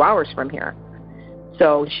half, 2 hours from here.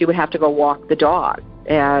 So she would have to go walk the dog.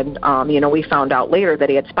 And, we found out later that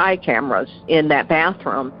he had spy cameras in that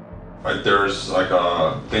bathroom. Like there's like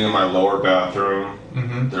a thing in my lower bathroom.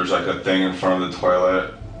 Mm-hmm. There's like a thing in front of the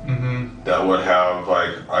toilet mm-hmm. that would have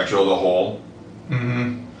I drilled a hole.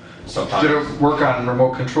 Mm-hmm. Sometimes. Did it work on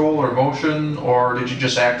remote control or motion, or did you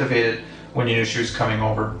just activate it when you knew she was coming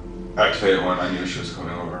over? Activate it when I knew she was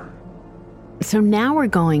coming over. So now we're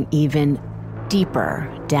going even deeper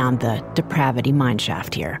down the depravity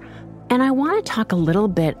mineshaft here. And I want to talk a little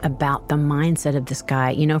bit about the mindset of this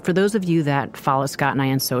guy. For those of you that follow Scott and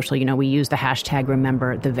I on social, we use the hashtag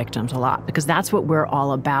 #RememberTheVictims a lot because that's what we're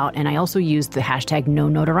all about. And I also use the hashtag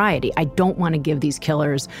 #NoNotoriety. I don't want to give these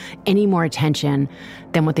killers any more attention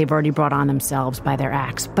than what they've already brought on themselves by their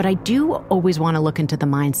acts. But I do always want to look into the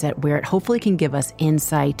mindset where it hopefully can give us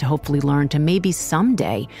insight to hopefully learn to maybe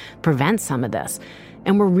someday prevent some of this.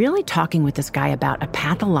 And we're really talking with this guy about a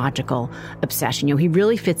pathological obsession. He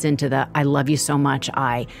really fits into the, I love you so much,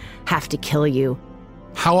 I have to kill you.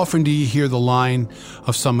 How often do you hear the line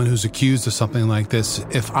of someone who's accused of something like this,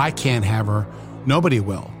 if I can't have her, nobody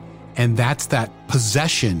will? And that's that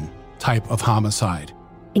possession type of homicide.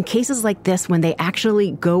 In cases like this, when they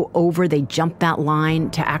actually they jump that line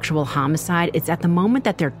to actual homicide, it's at the moment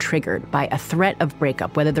that they're triggered by a threat of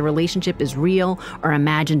breakup, whether the relationship is real or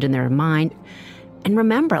imagined in their mind. And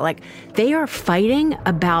remember, they are fighting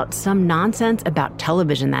about some nonsense about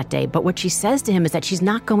television that day. But what she says to him is that she's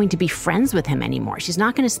not going to be friends with him anymore. She's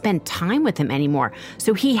not going to spend time with him anymore.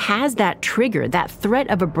 So he has that trigger, that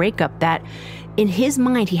threat of a breakup that in his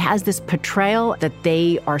mind, he has this portrayal that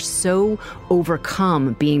they are so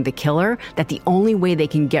overcome being the killer that the only way they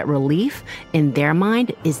can get relief in their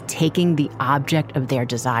mind is taking the object of their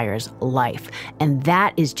desires, life. And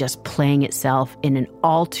that is just playing itself in an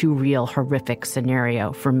all too real, horrific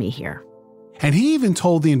scenario for me here. And he even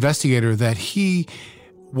told the investigator that he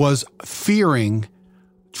was fearing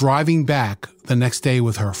driving back the next day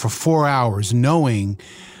with her for 4 hours, knowing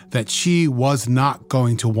that she was not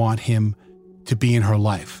going to want him to be in her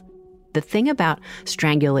life. The thing about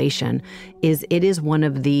strangulation is it is one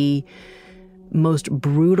of the most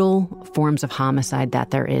brutal forms of homicide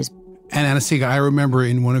that there is. And Anna-Sigga, I remember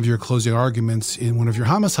in one of your closing arguments in one of your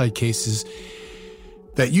homicide cases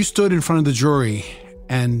that you stood in front of the jury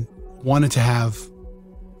and wanted to have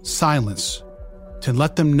silence to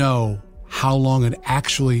let them know how long it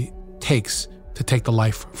actually takes to take the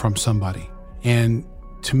life from somebody. And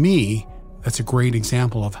to me, that's a great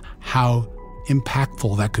example of how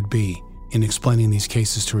impactful that could be in explaining these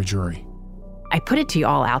cases to a jury. I put it to you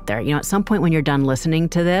all out there. At some point when you're done listening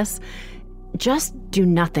to this, just do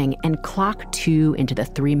nothing and clock 2 into the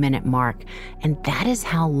 3-minute mark. And that is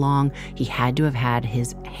how long he had to have had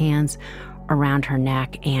his hands around her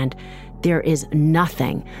neck. And there is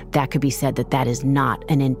nothing that could be said that is not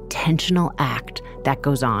an intentional act that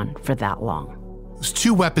goes on for that long. There's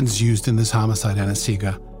 2 weapons used in this homicide,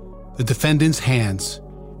 Anna-Sigga. The defendant's hands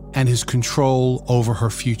and his control over her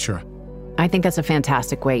future. I think that's a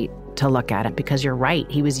fantastic way to look at it because you're right.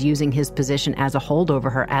 He was using his position as a hold over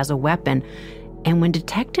her as a weapon. And when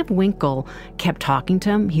Detective Winkle kept talking to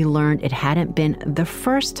him, he learned it hadn't been the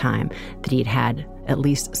first time that he'd had at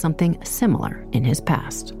least something similar in his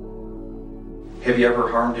past. Have you ever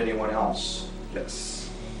harmed anyone else? Yes.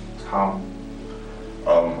 How?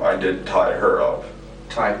 I did tie her up.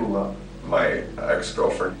 Tie who up? My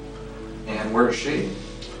ex-girlfriend. And where is she?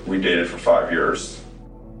 We dated for 5 years.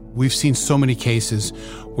 We've seen so many cases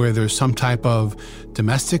where there's some type of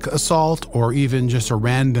domestic assault or even just a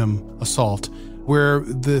random assault where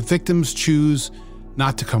the victims choose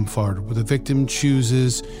not to come forward, where the victim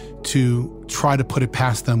chooses to try to put it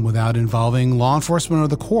past them without involving law enforcement or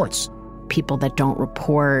the courts. People that don't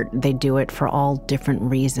report, they do it for all different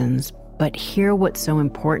reasons. But here, what's so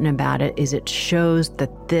important about it is it shows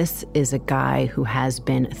that this is a guy who has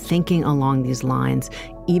been thinking along these lines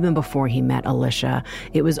even before he met Alicia.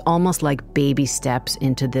 It was almost like baby steps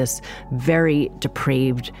into this very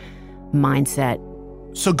depraved mindset.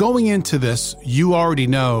 So going into this, you already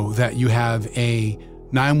know that you have a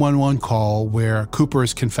 911 call where Cooper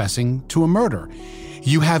is confessing to a murder.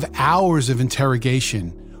 You have hours of interrogation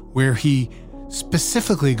where he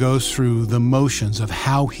specifically goes through the motions of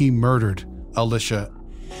how he murdered Alicia.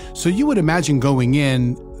 So you would imagine going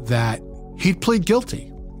in that he'd plead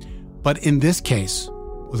guilty. But in this case,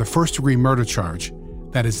 with a first-degree murder charge,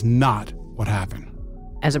 that is not what happened.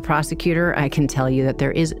 As a prosecutor, I can tell you that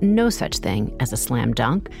there is no such thing as a slam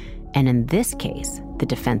dunk. And in this case, the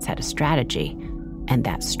defense had a strategy, and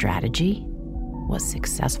that strategy was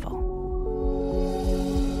successful.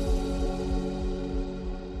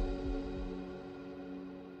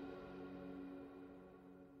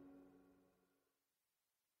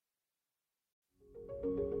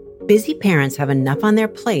 Busy parents have enough on their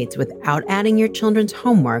plates without adding your children's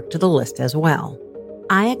homework to the list as well.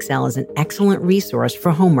 IXL is an excellent resource for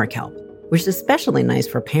homework help, which is especially nice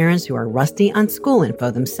for parents who are rusty on school info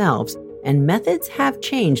themselves, and methods have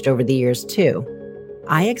changed over the years too.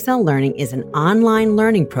 IXL Learning is an online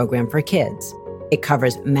learning program for kids. It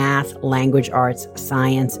covers math, language arts,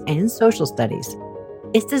 science, and social studies.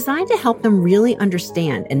 It's designed to help them really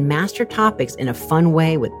understand and master topics in a fun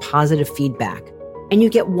way with positive feedback. And you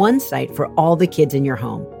get one site for all the kids in your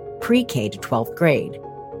home, pre-K to 12th grade.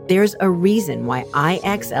 There's a reason why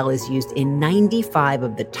IXL is used in 95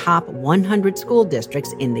 of the top 100 school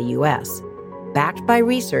districts in the U.S. Backed by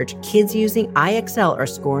research, kids using IXL are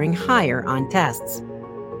scoring higher on tests.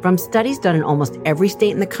 From studies done in almost every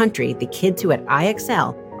state in the country, the kids who at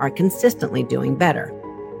IXL are consistently doing better.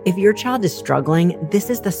 If your child is struggling, this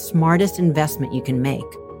is the smartest investment you can make.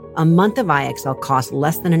 A month of IXL costs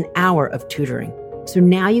less than an hour of tutoring. So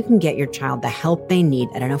now you can get your child the help they need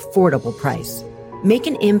at an affordable price. Make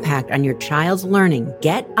an impact on your child's learning.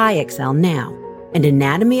 Get IXL now. And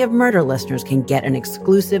Anatomy of Murder listeners can get an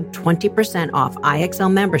exclusive 20% off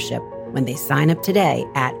IXL membership when they sign up today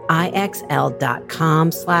at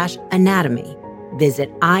IXL.com/anatomy.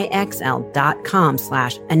 Visit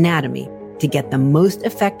IXL.com/anatomy to get the most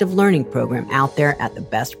effective learning program out there at the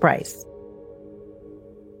best price.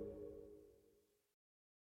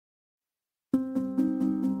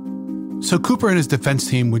 So Cooper and his defense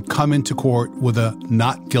team would come into court with a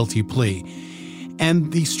not guilty plea.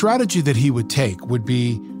 And the strategy that he would take would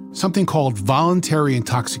be something called voluntary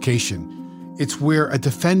intoxication. It's where a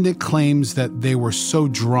defendant claims that they were so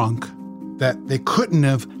drunk that they couldn't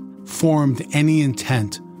have formed any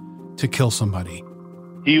intent to kill somebody.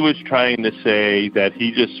 He was trying to say that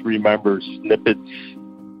he just remembers snippets.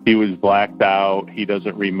 He was blacked out. He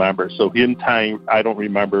doesn't remember. So in time, I don't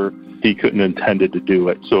remember. He couldn't have intended to do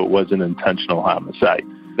it, so it was an intentional homicide.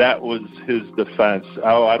 That was his defense.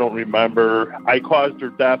 Oh, I don't remember. I caused her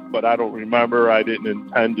death, but I don't remember. I didn't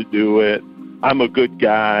intend to do it. I'm a good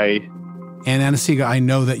guy. And Anna-Sigga, I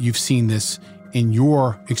know that you've seen this in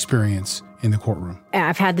your experience in the courtroom.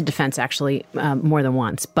 I've had the defense actually more than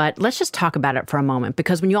once, but let's just talk about it for a moment,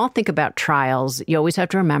 because when you all think about trials, you always have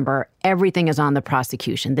to remember everything is on the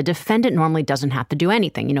prosecution. The defendant normally doesn't have to do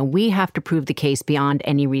anything. You know, we have to prove the case beyond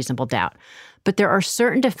any reasonable doubt. But there are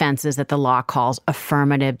certain defenses that the law calls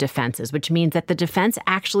affirmative defenses, which means that the defense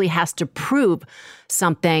actually has to prove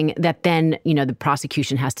something that then, you know, the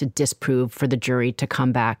prosecution has to disprove for the jury to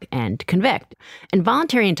come back and convict. And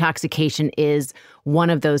voluntary intoxication is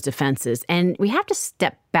one of those defenses. And we have to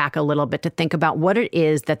step back a little bit to think about what it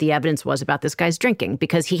is that the evidence was about this guy's drinking,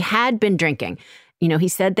 because he had been drinking. You know, he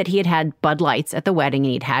said that he had had Bud Lights at the wedding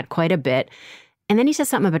and he'd had quite a bit. And then he says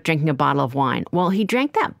something about drinking a bottle of wine. Well, he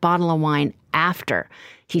drank that bottle of wine after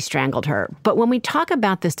he strangled her. But when we talk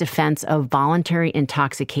about this defense of voluntary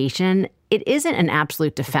intoxication, it isn't an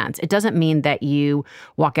absolute defense. It doesn't mean that you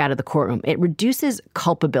walk out of the courtroom. It reduces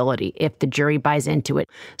culpability if the jury buys into it.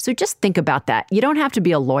 So just think about that. You don't have to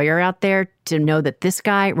be a lawyer out there to know that this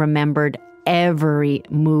guy remembered every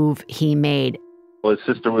move he made. Well, his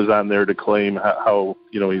sister was on there to claim how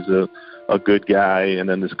you know, he's a good guy, and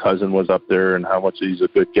then his cousin was up there and how much he's a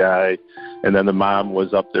good guy. And then the mom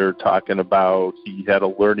was up there talking about he had a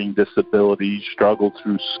learning disability, struggled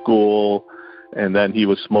through school, and then he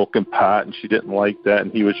was smoking pot, and she didn't like that,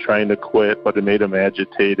 and he was trying to quit, but it made him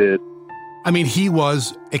agitated. I mean, he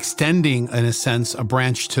was extending, in a sense, a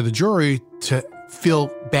branch to the jury to feel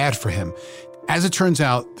bad for him. As it turns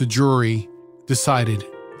out, the jury decided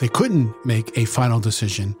they couldn't make a final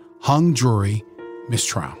decision, hung jury,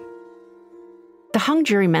 mistrial. The hung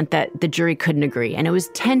jury meant that the jury couldn't agree, and it was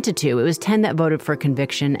 10-2. It was 10 that voted for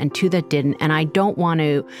conviction and 2 that didn't. And I don't want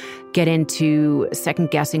to get into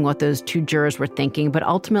second-guessing what those 2 jurors were thinking, but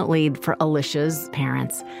ultimately for Alicia's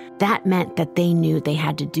parents, that meant that they knew they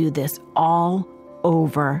had to do this all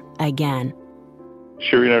over again.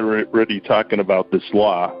 Sherry and I were already talking about this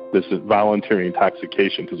law, this voluntary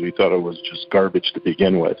intoxication, because we thought it was just garbage to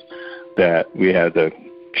begin with, that we had to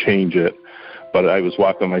change it. But I was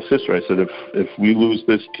walking with my sister. I said, if we lose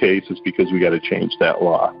this case, it's because we got to change that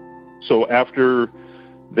law. So after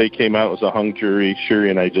they came out as a hung jury, Sherry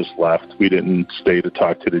and I just left. We didn't stay to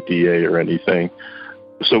talk to the DA or anything.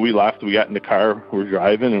 So we left. We got in the car. We're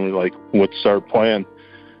driving, and we're like, what's our plan?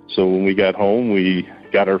 So when we got home, we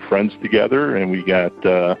got our friends together, and we got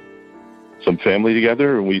some family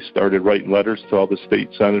together, and we started writing letters to all the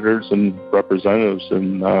state senators and representatives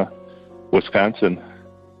in Wisconsin.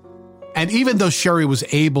 And even though Sherry was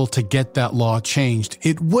able to get that law changed,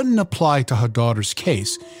 it wouldn't apply to her daughter's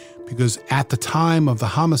case because at the time of the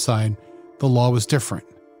homicide, the law was different.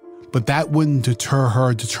 But that wouldn't deter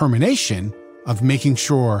her determination of making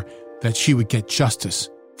sure that she would get justice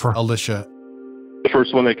for Alicia. The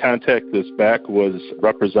first one that contacted us back was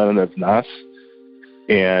Representative Nass,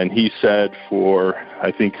 and he said for,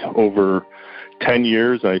 I think, over 10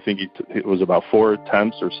 years, and I think it was about 4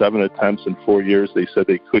 attempts or 7 attempts in 4 years, they said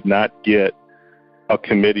they could not get a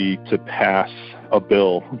committee to pass a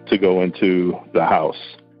bill to go into the House.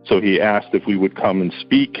 So he asked if we would come and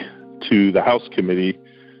speak to the House committee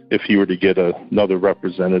if he were to get another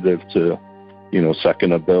representative to,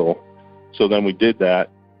 second a bill. So then we did that.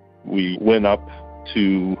 We went up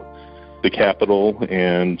to the Capitol,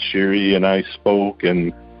 and Sherry and I spoke,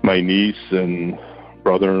 and my niece and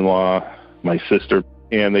brother-in-law, my sister,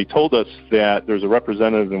 and they told us that there's a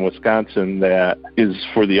representative in Wisconsin that is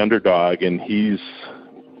for the underdog, and he's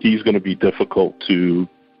going to be difficult to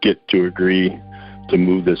get to agree to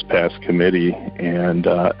move this past committee. And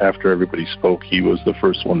after everybody spoke, he was the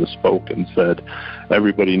first one to spoke and said,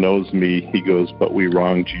 everybody knows me. He goes, but we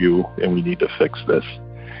wronged you, and we need to fix this.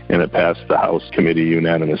 And it passed the House committee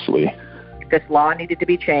unanimously. This law needed to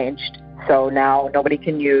be changed. So now nobody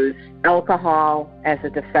can use alcohol as a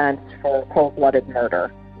defense for cold-blooded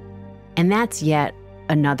murder. And that's yet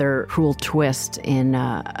another cruel twist in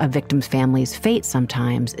a victim's family's fate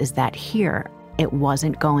sometimes, is that here it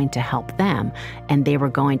wasn't going to help them, and they were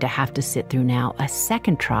going to have to sit through now a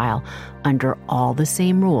second trial under all the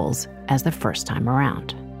same rules as the first time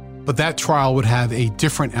around. But that trial would have a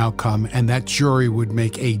different outcome, and that jury would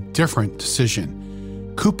make a different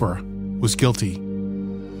decision. Cooper was guilty.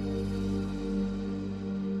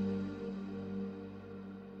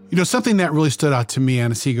 Something that really stood out to me,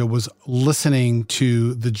 Anna-Sigga, was listening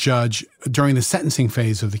to the judge during the sentencing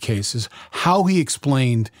phase of the case, is how he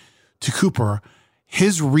explained to Cooper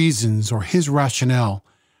his reasons or his rationale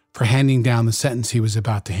for handing down the sentence he was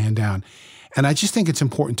about to hand down. And I just think it's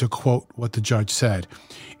important to quote what the judge said.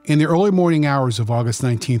 In the early morning hours of August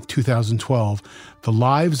 19th, 2012, the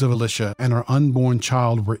lives of Alicia and her unborn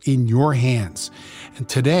child were in your hands. And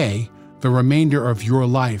today, the remainder of your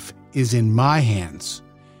life is in my hands.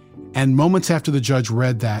 And moments after the judge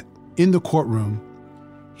read that, in the courtroom,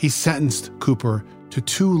 he sentenced Cooper to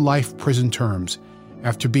 2 life prison terms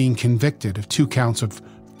after being convicted of 2 counts of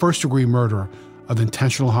first-degree murder of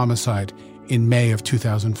intentional homicide in May of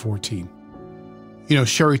 2014.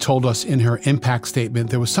 Sherry told us in her impact statement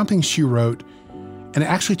there was something she wrote, and it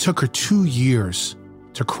actually took her 2 years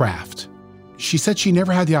to craft. She said she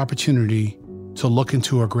never had the opportunity to look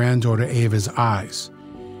into her granddaughter Ava's eyes,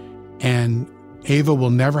 and Ava will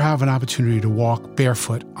never have an opportunity to walk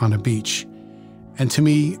barefoot on a beach. And to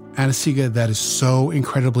me, Anna-Sigga, that is so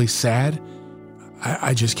incredibly sad.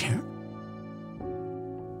 I just can't.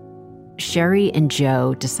 Sherry and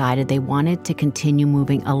Joe decided they wanted to continue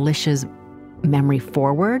moving Alicia's memory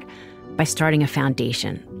forward by starting a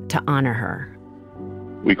foundation to honor her.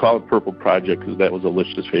 We call it Purple Project because that was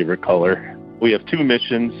Alicia's favorite color. We have 2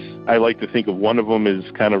 missions. I like to think of one of them as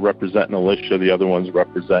kind of representing Alicia, the other one's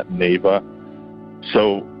representing Ava.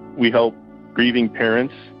 So we help grieving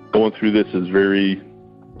parents. Going through this is very,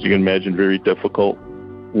 as you can imagine, very difficult.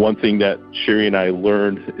 One thing that Sherry and I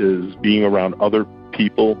learned is being around other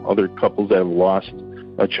people, other couples that have lost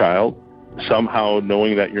a child. Somehow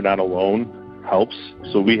knowing that you're not alone helps.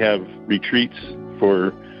 So we have retreats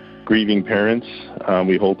for grieving parents.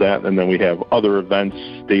 We hold that, and then we have other events,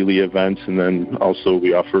 daily events, and then also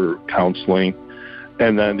we offer counseling.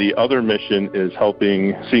 And then the other mission is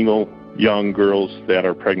helping single young girls that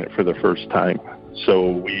are pregnant for the first time.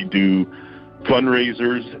 So we do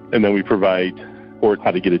fundraisers, and then we provide support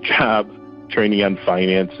how to get a job, training on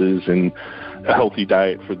finances, and a healthy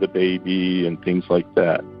diet for the baby and things like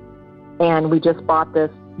that. And we just bought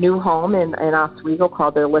this new home in Oswego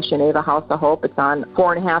called the Alicia and Ava House of Hope. It's on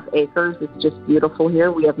 4.5 acres. It's just beautiful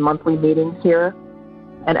here. We have monthly meetings here.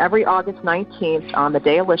 And every August 19th, on the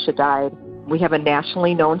day Alicia died, we have a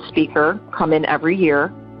nationally known speaker come in every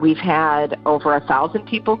year. We've had over 1,000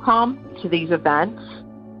 people come to these events.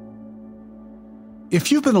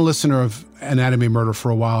 If you've been a listener of Anatomy of Murder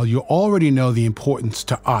for a while, you already know the importance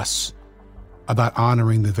to us about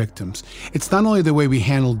honoring the victims. It's not only the way we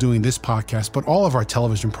handle doing this podcast, but all of our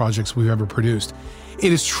television projects we've ever produced.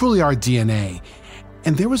 It is truly our DNA.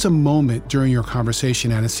 And there was a moment during your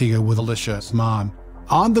conversation, Anna-Sigga, with Alicia's mom.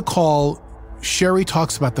 On the call, Sherry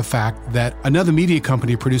talks about the fact that another media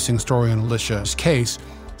company producing a story on Alicia's case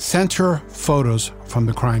sent her photos from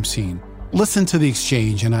the crime scene. Listen to the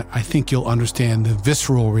exchange, and I think you'll understand the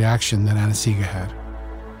visceral reaction that Anna-Sigga had.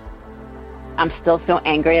 I'm still so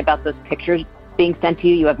angry about those pictures being sent to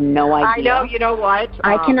you. You have no idea. I know. You know what?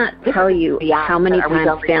 I cannot tell you how many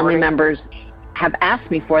times family members have asked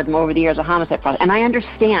me for them over the years of homicide process. And I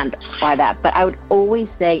understand why that, but I would always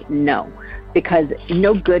say no, because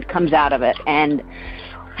no good comes out of it. And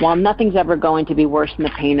while nothing's ever going to be worse than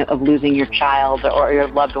the pain of losing your child or your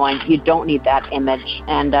loved one, you don't need that image.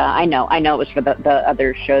 And I know it was for the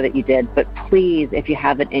other show that you did, but please, if you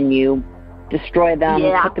have it in you, destroy them,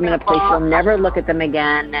 put them in a place you'll never look at them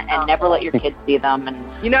again, and never let your kids see them.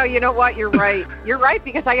 And you know what? You're right. You're right,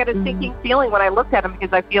 because I got a sinking feeling when I looked at him,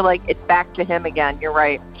 because I feel like it's back to him again. You're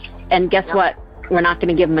right. And guess what? We're not going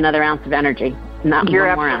to give him another ounce of energy. You're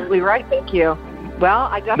absolutely right. Thank you. Well,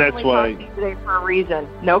 I definitely talked to you today for a reason.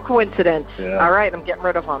 No coincidence. Yeah. All right, I'm getting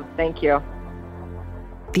rid of them. Thank you.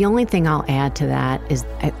 The only thing I'll add to that is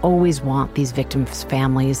I always want these victims'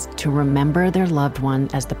 families to remember their loved one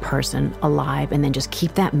as the person alive, and then just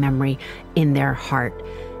keep that memory in their heart.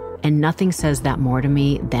 And nothing says that more to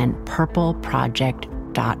me than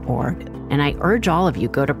purpleproject.org. And I urge all of you,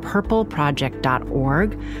 go to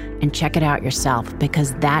purpleproject.org and check it out yourself,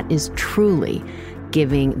 because that is truly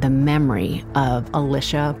giving the memory of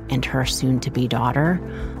Alicia and her soon-to-be daughter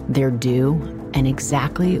their due, and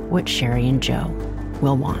exactly what Sherry and Joe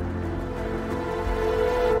will want.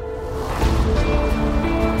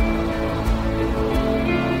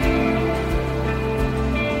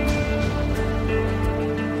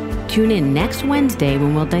 Tune in next Wednesday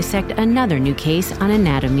when we'll dissect another new case on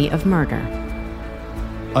Anatomy of Murder.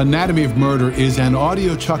 Anatomy of Murder is an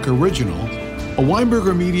Audio Chuck original, a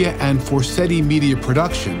Weinberger Media and Forsetti Media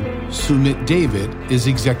production. Sumit David is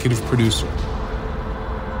executive producer.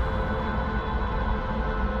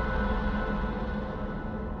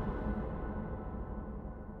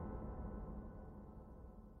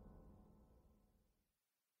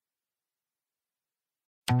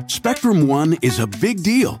 Spectrum One is a big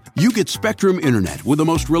deal. You get Spectrum Internet with the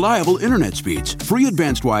most reliable internet speeds, free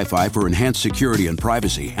advanced Wi-Fi for enhanced security and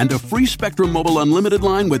privacy, and a free Spectrum Mobile Unlimited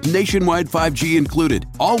line with nationwide 5G included,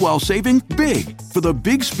 all while saving big. For the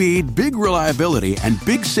big speed, big reliability, and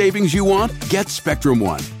big savings you want, get Spectrum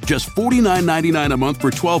One. Just $49.99 a month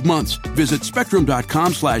for 12 months. Visit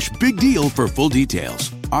spectrum.com/big deal for full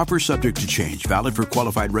details. Offer subject to change. Valid for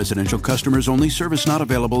qualified residential customers only. Service not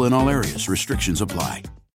available in all areas. Restrictions apply.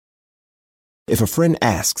 If a friend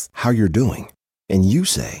asks how you're doing, and you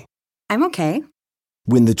say, I'm okay.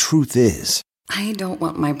 When the truth is, I don't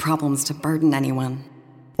want my problems to burden anyone.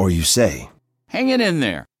 Or you say, hang it in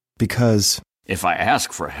there. Because if I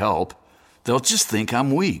ask for help, they'll just think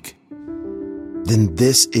I'm weak. Then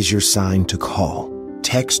this is your sign to call,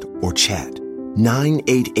 text, or chat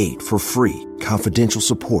 988 for free, confidential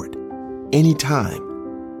support. Anytime.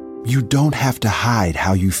 You don't have to hide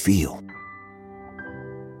how you feel.